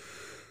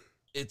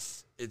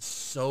 It's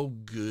so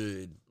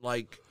good.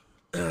 Like,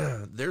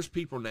 there's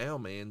people now,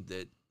 man,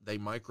 that they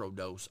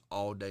microdose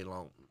all day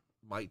long.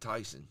 Mike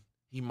Tyson,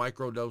 he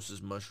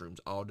microdoses mushrooms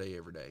all day,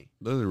 every day.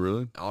 Does he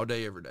really? All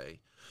day, every day.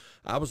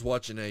 I was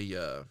watching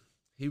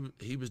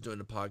he was doing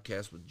a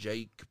podcast with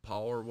Jake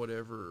Paul or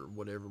whatever,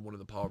 one of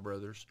the Paul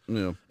brothers.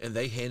 Yeah. And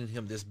they handed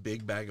him this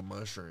big bag of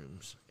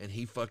mushrooms, and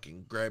he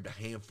fucking grabbed a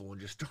handful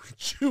and just started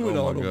chewing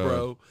on them,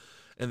 bro.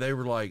 And they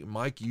were like,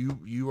 Mike,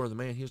 you are the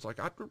man. He was like,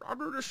 I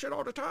do this shit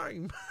all the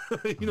time.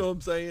 You know what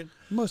I'm saying?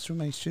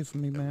 Mushroom ain't shit for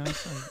me, man.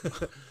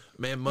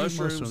 Man,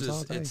 mushrooms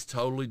it's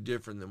totally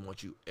different than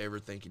what you ever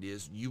think it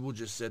is. You will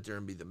just sit there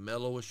and be the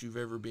mellowest you've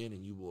ever been,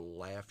 and you will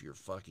laugh your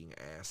fucking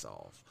ass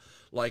off.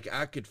 Like,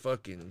 I could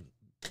fucking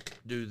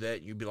do that,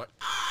 and you'd be like,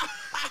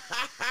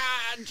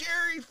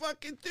 Jerry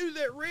fucking threw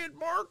that red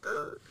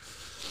marker.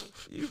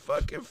 You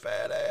fucking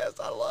fat ass.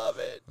 I love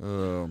it.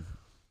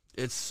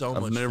 It's so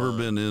much fun. I've never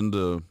been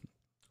into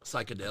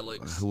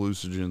psychedelics,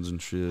 hallucinogens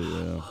and shit.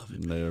 Yeah, love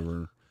it, never.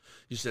 Man.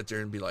 You sit there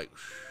and be like,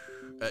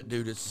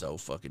 dude, it's so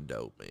fucking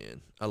dope,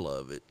 man. I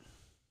love it.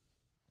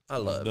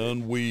 I've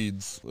done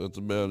weeds. That's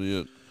about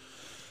it.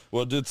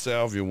 Well, I did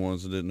salvia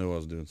once. I didn't know I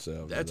was doing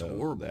salvia. That's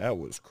horrible. That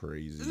was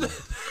crazy.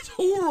 That's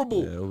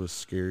horrible. Yeah, it was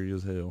scary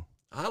as hell.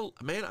 I'm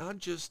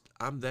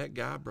that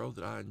guy, bro,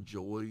 that I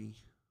enjoy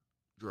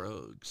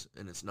drugs,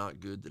 and it's not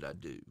good that I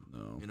do.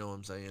 No. You know what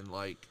I'm saying?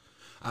 Like,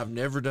 I've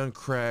never done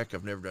crack.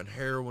 I've never done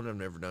heroin. I've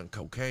never done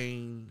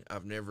cocaine.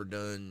 I've never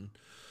done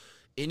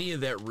any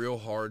of that real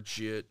hard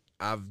shit.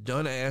 I've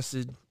done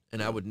acid,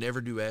 and I would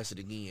never do acid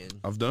again.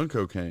 I've done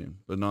cocaine,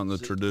 but not in the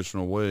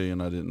traditional way,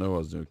 and I didn't know I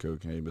was doing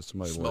cocaine, but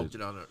somebody smoked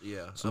it on it,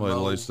 yeah. Somebody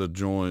laced a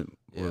joint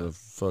with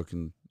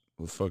fucking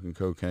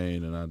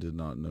cocaine, and I did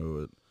not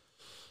know it.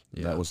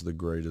 Yeah. That was the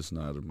greatest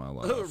night of my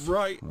life.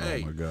 Right. Oh,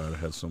 my God. I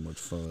had so much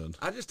fun.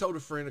 I just told a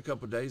friend a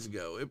couple of days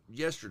ago,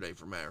 yesterday,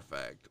 for a matter of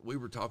fact, we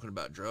were talking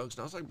about drugs,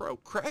 and I was like, bro,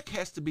 crack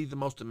has to be the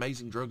most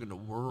amazing drug in the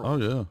world. Oh,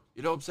 yeah.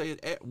 You know what I'm saying?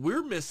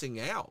 We're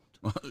missing out.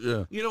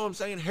 Yeah. You know what I'm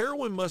saying?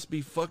 Heroin must be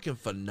fucking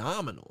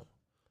phenomenal,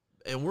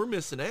 and we're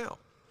missing out.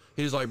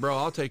 He's like, bro,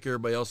 I'll take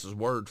everybody else's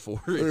word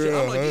for it.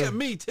 Yeah, I'm like, yeah,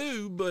 me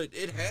too, but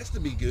it has to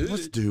be good.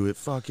 Let's do it.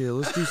 Fuck yeah.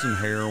 Let's do some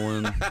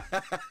heroin.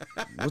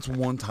 What's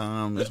one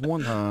time? It's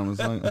one time. It's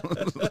like,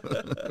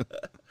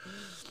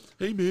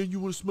 hey, man,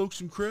 you want to smoke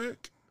some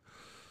crack?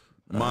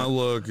 My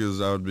luck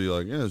is I would be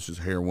like, yeah, it's just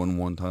heroin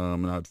one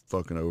time, and I'd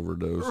fucking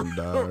overdose and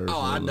die. Or something.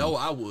 I know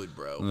I would,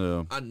 bro.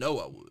 Yeah. I know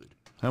I would.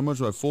 How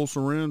much? Like full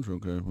syringe?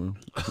 Okay, well.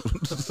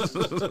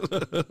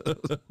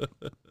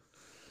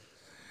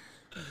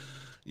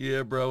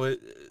 Yeah, bro.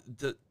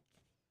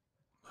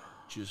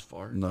 Just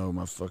fart. No,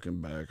 my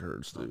fucking back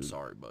hurts, dude. I'm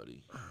sorry,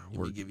 buddy.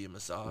 Let me give you a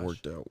massage.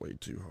 Worked out way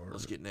too hard.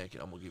 Let's get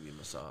naked. I'm gonna give you a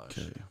massage.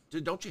 Okay.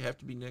 Dude, don't you have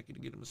to be naked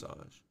to get a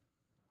massage?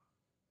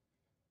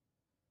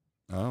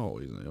 I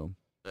always am.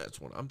 That's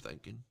what I'm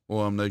thinking.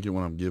 Well, I'm naked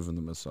when I'm giving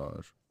the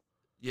massage.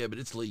 Yeah, but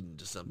it's leading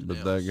to something else.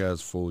 But that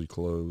guy's fully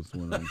clothed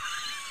when I'm...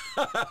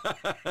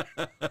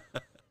 I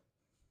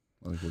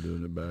think we're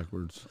doing it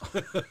backwards.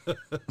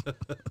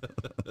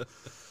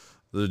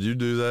 Did you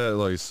do that?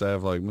 Like,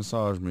 Sav, like,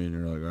 massage me, and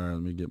you're like, all right,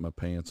 let me get my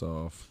pants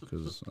off,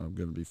 because I'm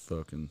going to be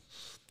fucking...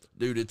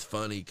 Dude, it's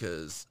funny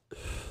because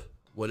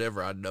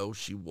whatever I know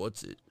she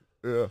wants it,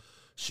 Yeah.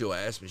 she'll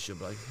ask me, she'll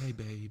be like, hey,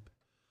 babe,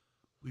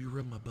 will you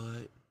rub my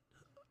butt?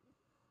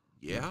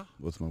 Yeah.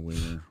 What's my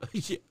wiener?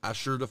 Yeah, I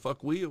sure the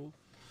fuck will.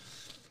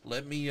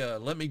 Let me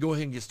go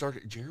ahead and get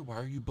started. Jerry, why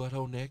are you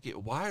butthole naked?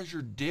 Why is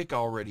your dick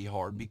already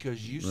hard?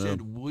 Because you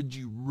said, would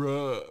you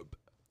rub?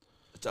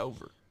 It's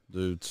over.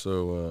 Dude,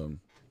 so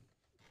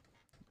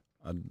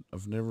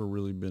I've never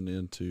really been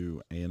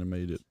into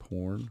animated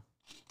porn.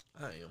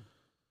 I am.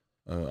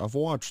 I've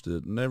watched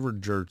it, never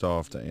jerked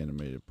off to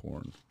animated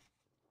porn.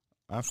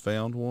 I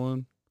found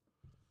one,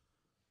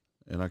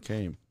 and I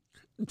came.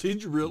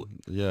 Did you really?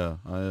 Yeah,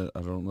 I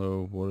don't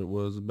know what it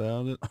was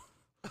about it.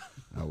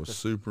 I was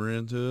super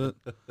into it.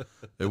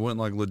 It wasn't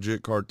like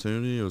legit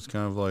cartoony. It was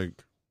kind of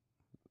like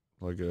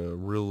a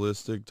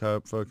realistic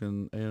type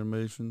fucking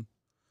animation.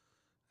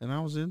 And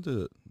I was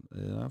into it,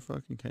 and I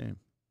fucking came.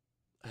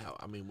 How?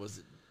 I mean, was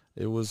it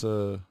It was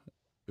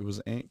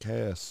Aunt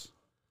Cass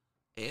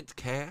Aunt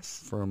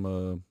Cass?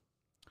 from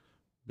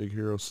Big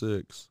Hero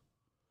 6.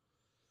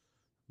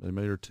 They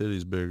made her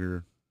titties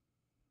bigger,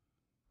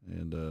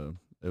 and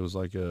it was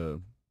like a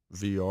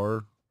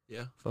VR.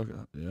 Yeah. Fuck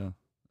yeah,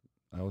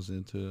 I was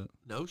into it.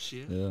 No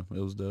shit. Yeah,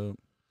 it was dope.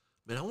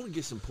 Man, I want to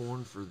get some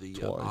porn for the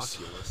Twice.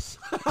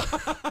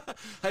 Oculus.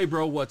 Hey,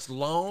 bro, what's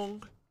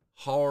long,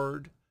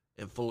 hard,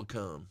 and full of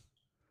cum?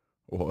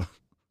 What?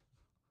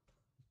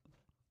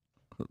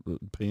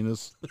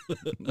 Penis?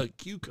 A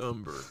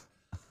cucumber.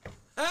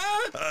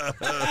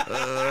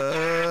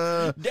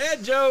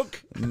 Dad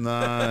joke.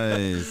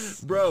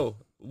 Nice. Bro,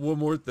 one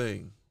more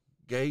thing.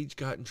 Gage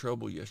got in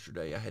trouble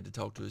yesterday. I had to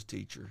talk to his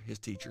teacher. His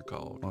teacher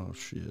called. Oh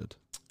shit.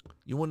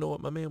 You want to know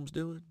what my man was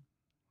doing?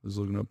 Was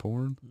looking at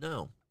porn?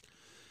 No.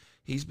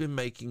 He's been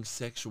making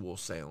sexual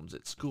sounds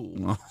at school,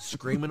 Oh.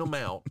 screaming them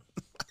out.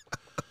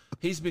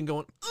 He's been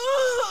going,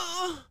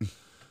 "Ugh!"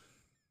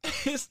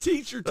 His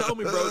teacher told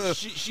me, bro,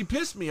 she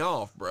pissed me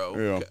off, bro.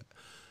 Yeah.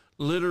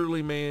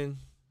 Literally, man,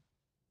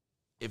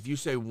 if you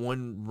say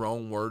one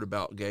wrong word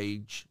about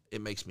Gage,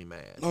 it makes me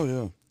mad. Oh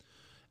yeah.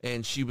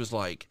 And she was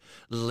like,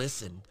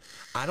 listen,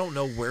 I don't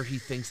know where he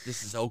thinks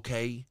this is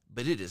okay,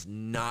 but it is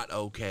not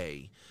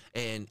okay.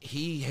 And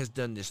he has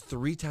done this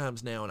 3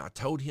 times now, and I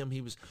told him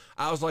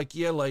I was like,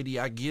 yeah, lady,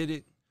 I get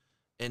it.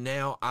 And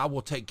now I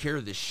will take care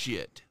of this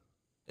shit.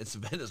 And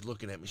Savannah's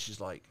looking at me.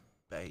 She's like,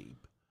 babe.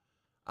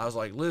 I was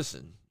like,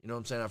 listen, you know what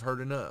I'm saying? I've heard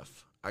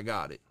enough. I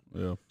got it.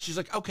 Yeah. She's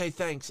like, okay,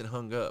 thanks, and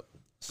hung up.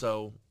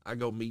 So I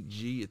go meet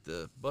G at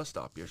the bus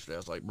stop yesterday. I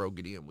was like, bro,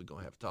 get in. We're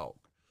going to have a talk.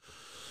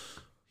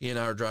 He and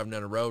I are driving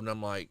down the road, and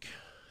I'm like,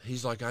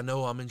 he's like, I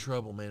know I'm in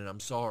trouble, man, and I'm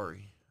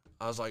sorry.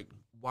 I was like,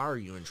 why are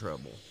you in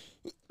trouble?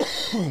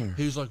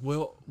 He was like,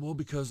 well,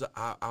 because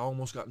I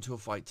almost got into a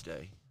fight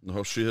today.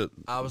 Oh shit.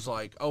 I was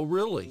like, oh,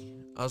 really?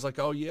 I was like,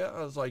 oh, yeah.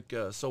 I was like,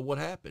 so what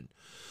happened?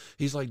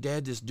 He's like,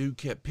 Dad, this dude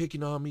kept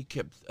picking on me,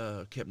 kept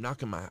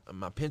knocking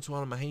my pencil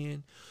out of my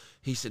hand.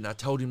 He said, and I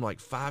told him like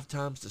 5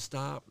 times to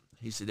stop.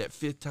 He said, that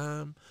 5th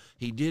time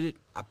he did it,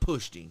 I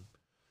pushed him.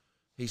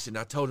 He said, and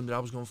I told him that I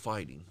was going to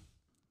fight him.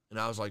 And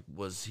I was like,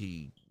 was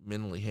he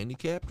mentally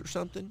handicapped or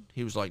something?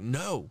 He was like,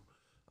 no.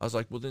 I was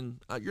like, well,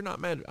 then you're not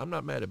mad. I'm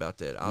not mad about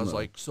that. I was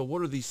like, so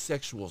what are these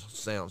sexual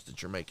sounds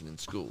that you're making in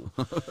school?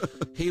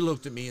 He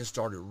looked at me and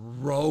started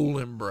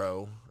rolling,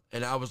 bro.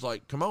 And I was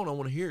like, come on, I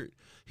want to hear it.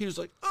 He was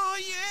like, oh,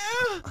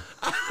 yeah.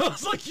 I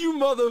was like, you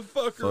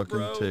motherfucker, Fucking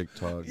bro.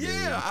 TikTok. Dude.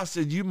 Yeah. I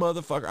said, you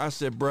motherfucker. I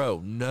said,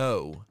 bro,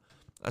 no.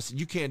 I said,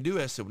 you can't do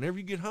that. I said, whenever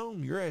you get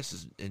home, your ass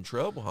is in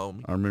trouble,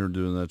 homie. I remember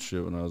doing that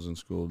shit when I was in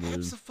school, dude.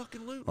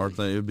 Absolutely. Our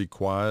thing, it'd be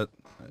quiet.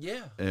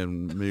 Yeah.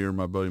 And me or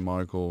my buddy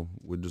Michael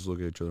would just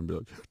look at each other and be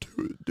like,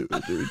 do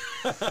it, dude.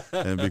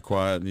 And be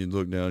quiet, and you'd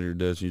look down at your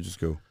desk and you just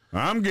go,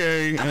 I'm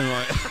gay. And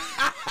like,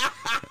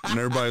 and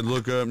everybody'd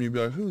look up and you'd be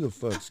like, who the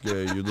fuck's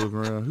gay? You'd look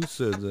around, who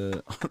said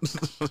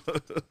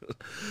that?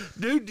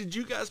 Dude, did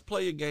you guys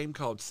play a game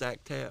called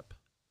Sack Tap?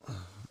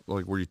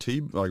 Like where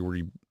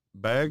you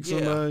bag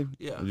somebody?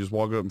 Yeah. And just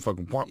walk up and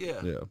fucking pop.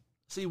 Yeah. Yeah.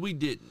 See, we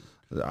didn't.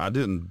 I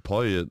didn't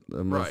play it.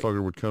 A Right.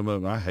 motherfucker would come up,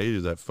 and I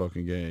hated that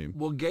fucking game.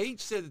 Well,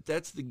 Gage said that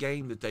that's the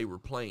game that they were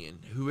playing.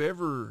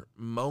 Whoever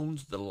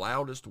moans the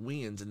loudest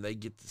wins, and they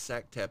get to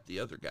sack tap the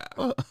other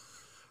guy.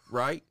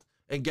 Right?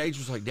 And Gage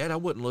was like, Dad, I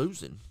wasn't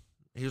losing.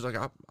 He was like,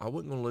 I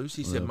wasn't going to lose.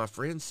 He said, my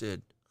friend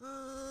said,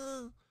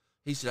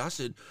 he said, I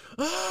said,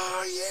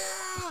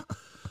 oh, yeah.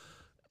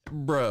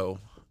 Bro.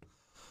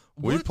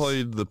 We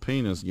played the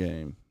penis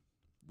game.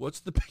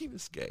 What's the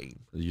penis game?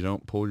 You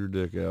don't pull your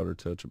dick out or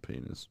touch a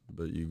penis,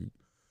 but you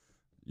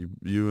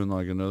and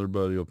like another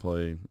buddy will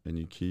play, and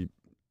you keep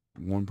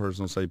one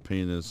person will say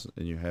penis,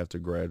 and you have to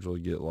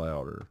gradually get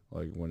louder,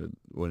 like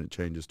when it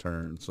changes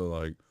turns. So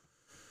like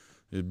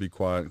it'd be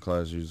quiet in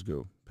class, you just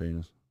go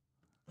penis,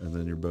 and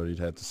then your buddy'd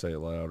have to say it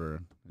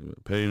louder,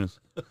 penis.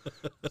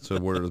 So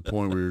we're at the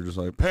point where you're just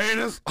like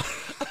penis,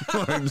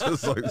 like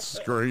just like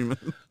screaming.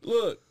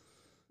 Look.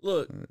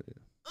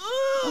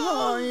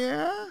 Oh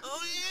yeah.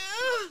 Oh, yeah.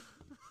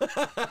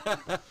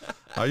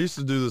 I used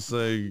to do this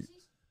thing.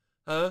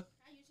 Huh?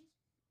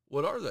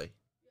 What are they?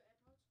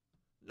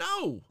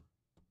 No.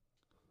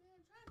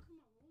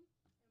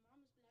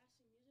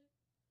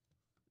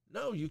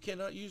 No, you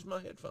cannot use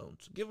my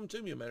headphones. Give them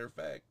to me, a matter of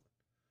fact.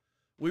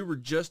 We were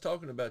just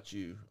talking about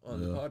you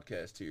on the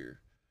podcast here.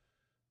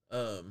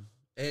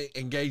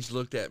 And Gage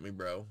looked at me,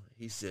 bro.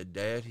 He said,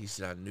 Dad, he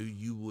said, I knew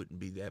you wouldn't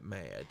be that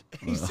mad.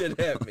 He said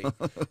at me.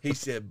 He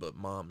said, but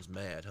Mom's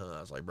mad, huh?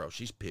 I was like, bro,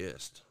 she's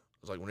pissed. I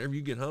was like, whenever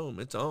you get home,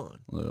 it's on.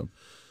 Yeah.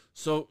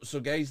 So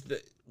Gage,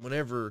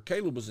 whenever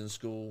Caleb was in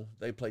school,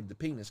 they played the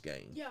penis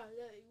game. Yeah, we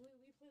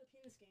played the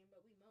penis game,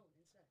 but we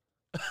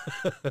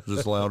moaned instead.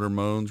 Just louder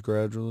moans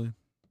gradually.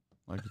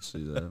 I could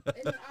see that.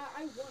 And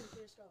I won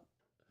first up.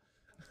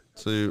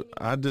 See,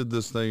 I did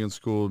this thing in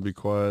school to be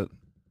quiet,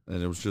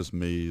 and it was just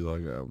me,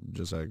 like, I was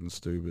just acting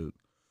stupid.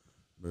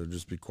 But it'd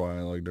just be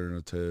quiet, like, during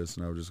a test,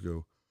 and I would just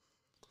go,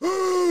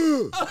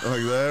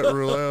 like that,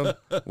 real loud.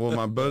 Well,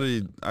 my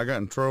buddy, I got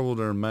in trouble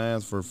during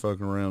math for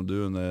fucking around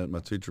doing that. My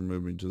teacher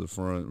moved me to the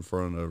front, in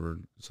front of her,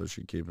 so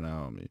she'd keep an eye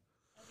on me.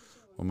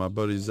 Well, my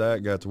buddy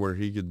Zach got to where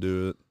he could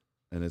do it,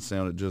 and it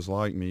sounded just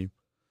like me.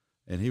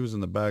 And he was in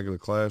the back of the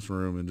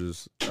classroom, and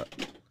just,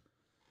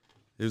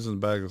 he was in the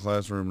back of the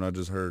classroom, and I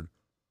just heard,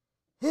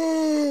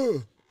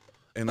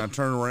 and I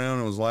turned around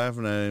and was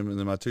laughing at him, and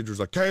then my teacher was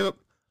like, Caleb,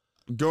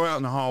 go out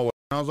in the hallway.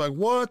 And I was like,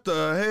 what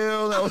the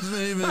hell? That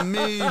wasn't even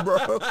me,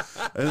 bro.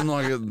 And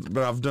like,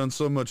 but I've done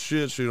so much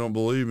shit, she don't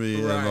believe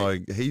me. Right. And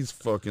like, he's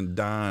fucking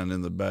dying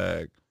in the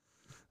back.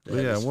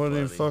 Yeah, it wasn't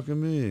even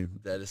fucking me.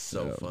 That is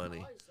so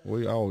funny.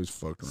 We always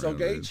fuck around. So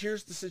Gage,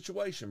 here's the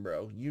situation,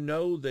 bro. You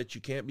know that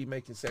you can't be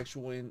making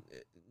sexual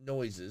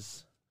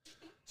noises.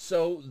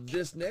 So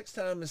this next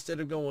time, instead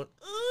of going,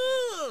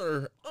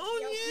 oh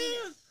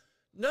yeah,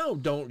 no,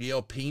 don't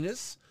yell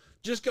penis.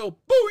 Just go,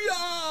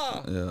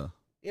 booyah! Yeah.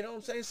 You know what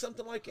I'm saying?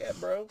 Something like that,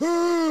 bro.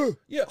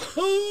 Yeah.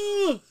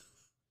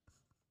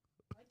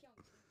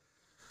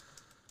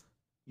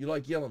 You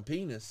like yelling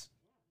penis.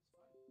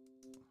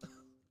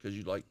 Because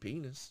you like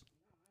penis.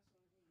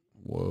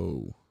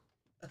 Whoa.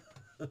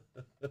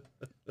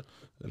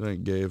 It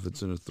ain't gay if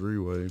it's in a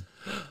three-way.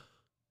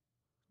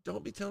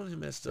 Don't be telling him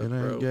that stuff, bro.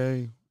 It ain't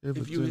gay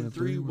if you in a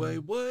three-way.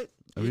 What?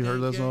 Have you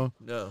heard that song?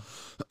 No.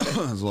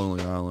 It's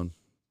Lonely Island.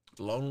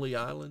 Lonely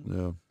Island?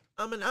 Yeah.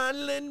 I'm an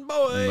island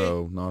boy.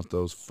 No, not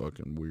those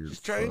fucking weird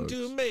Just trying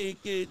to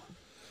make it.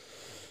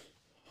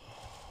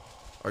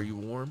 Are you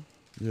warm?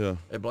 Yeah.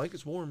 That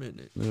blanket's warm, isn't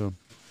it? Yeah.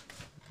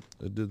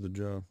 It did the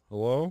job.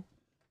 Hello?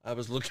 I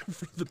was looking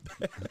for the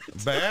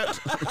bat. Bat?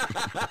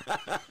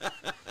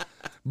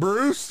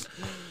 Bruce?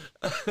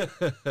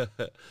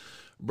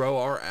 Bro,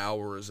 our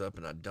hour is up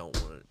and I don't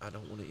want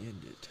to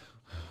end it.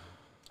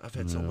 I've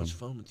had so much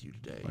fun with you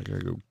today. I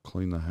gotta go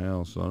clean the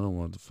house, so I don't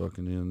want it to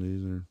fucking end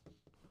either.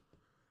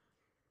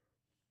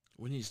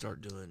 We need to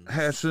start doing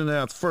hashing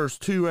out the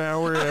first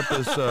 2-hour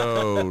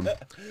episode.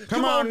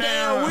 Come on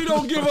now. We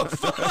don't give a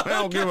fuck. I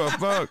don't give a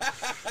fuck.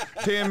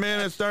 10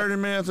 minutes, 30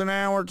 minutes, an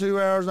hour,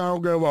 2 hours, I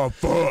don't give a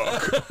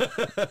fuck.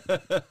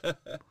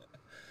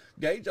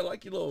 Gage, I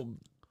like your little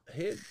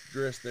head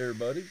dress there,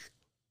 buddy.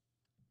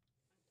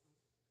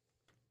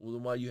 Well,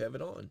 then why you have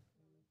it on?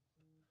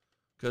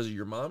 Because of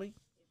your mommy?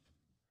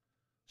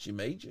 She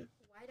made you?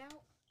 White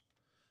out?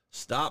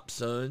 Stop,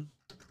 son.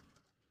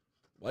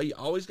 Why you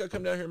always got to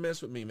come down here and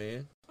mess with me,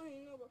 man? I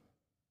don't know, bro.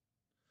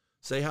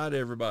 Say hi to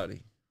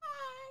everybody.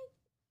 Hi.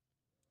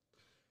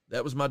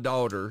 That was my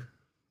daughter.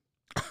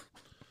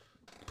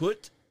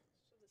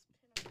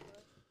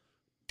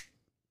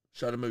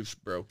 Shot a moose,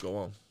 bro. Go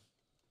on.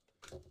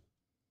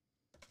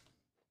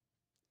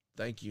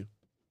 Thank you.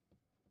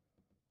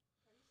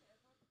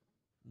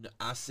 No,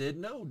 I said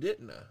no,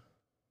 didn't I?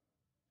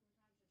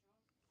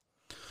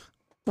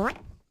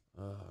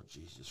 Oh,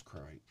 Jesus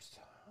Christ.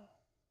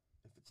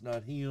 If it's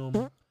not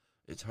him,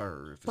 it's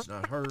her. If it's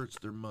not her, it's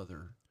their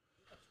mother.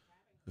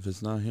 If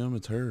it's not him,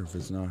 it's her. If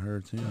it's not her,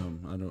 it's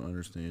him. I don't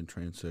understand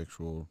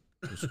transsexual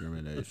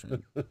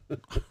discrimination.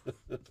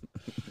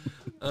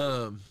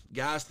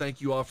 Guys,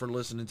 thank you all for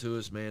listening to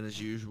us, man.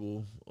 As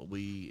usual,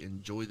 we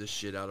enjoy the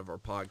shit out of our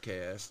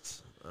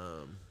podcasts.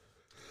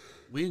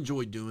 We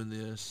enjoy doing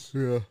this.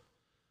 Yeah.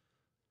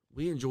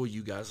 We enjoy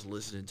you guys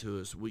listening to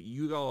us.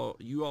 You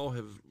all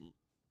have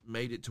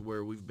made it to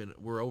where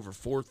we're over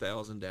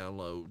 4,000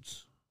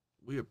 downloads.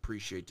 We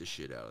appreciate the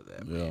shit out of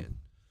that, man.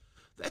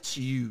 That's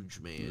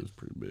huge, man. It's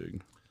pretty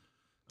big.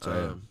 It's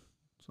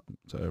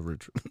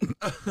average.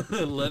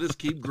 Let us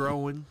keep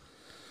growing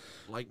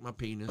like my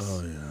penis.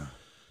 Oh, yeah.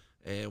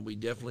 And we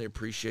definitely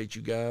appreciate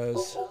you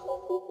guys.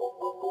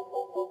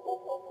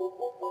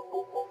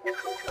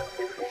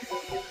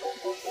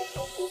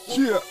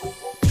 Yeah.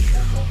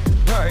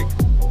 Hey.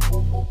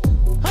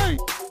 Hey.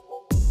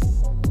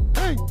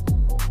 Hey.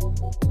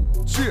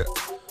 Shit.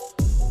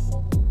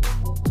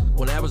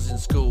 When I was in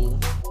school,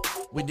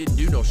 we didn't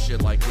do no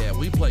shit like that.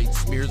 We played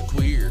Smear the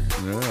Queer.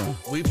 Yeah.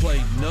 We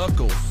played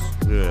Knuckles.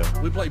 Yeah.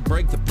 We played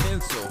Break the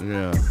Pencil.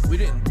 Yeah. We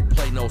didn't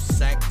play no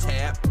sack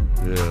tap.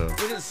 Yeah. We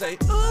didn't say,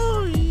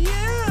 oh,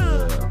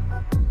 yeah.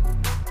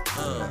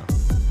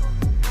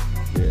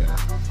 Yeah.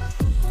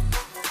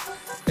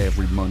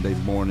 Every Monday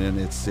morning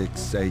at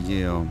 6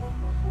 a.m.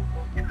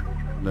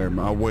 Never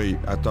mind. Wait,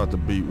 I thought the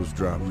beat was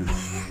dropping.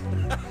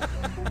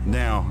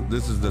 Now,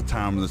 this is the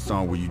time of the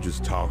song where you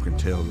just talk and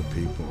tell the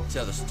people.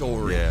 Tell the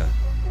story. Yeah.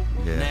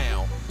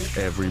 Now.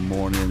 Every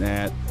morning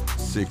at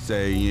 6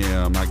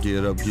 a.m. I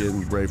get up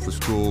getting ready for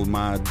school,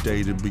 my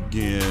day to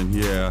begin.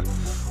 Yeah.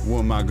 What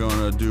am I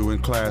gonna do in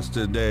class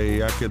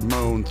today? I could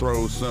moan,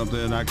 throw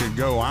something, I could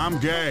go, I'm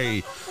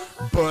gay.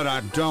 But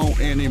I don't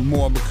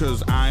anymore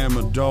because I am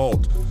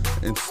adult.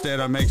 Instead,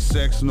 I make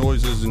sex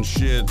noises and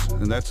shit,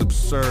 and that's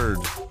absurd.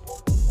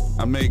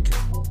 I make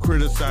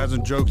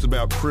criticizing jokes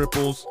about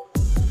cripples.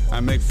 I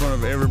make fun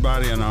of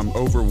everybody, and I'm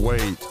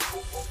overweight.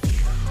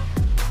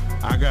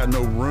 I got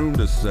no room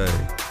to say.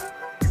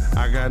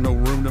 I got no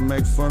room to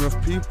make fun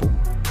of people.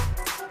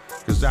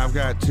 Cause I've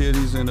got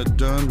titties and a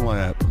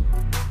Dunlap.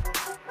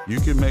 You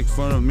can make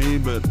fun of me,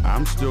 but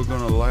I'm still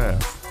gonna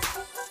laugh.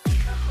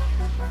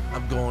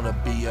 I'm gonna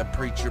be a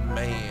preacher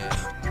man.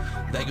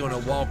 They gonna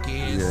walk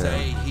in and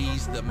say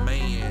he's the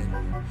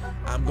man.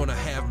 I'm gonna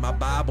have my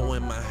Bible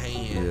in my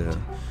hand.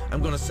 Yeah.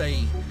 I'm gonna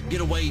say,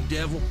 get away,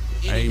 devil.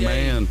 Any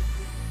Amen. day.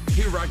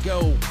 Here I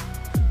go.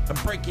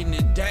 I'm breaking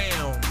it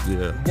down.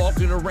 Yeah.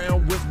 Walking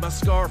around with my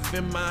scarf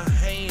in my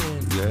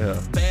hand.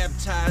 Yeah.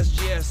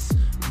 Baptized, yes.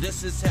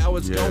 This is how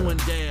it's going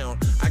down.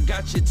 I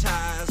got your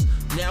ties.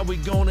 Now we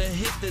gonna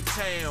hit the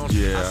town.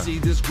 Yeah. I see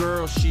this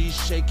girl, she's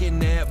shaking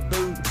that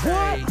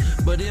booty.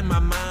 But in my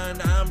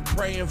mind, I'm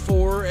praying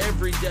for her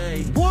every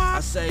day.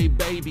 I say,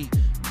 baby,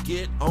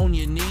 get on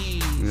your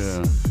knees.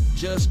 Yeah.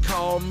 Just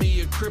call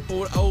me a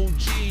crippled OG.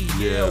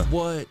 Yeah,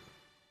 what?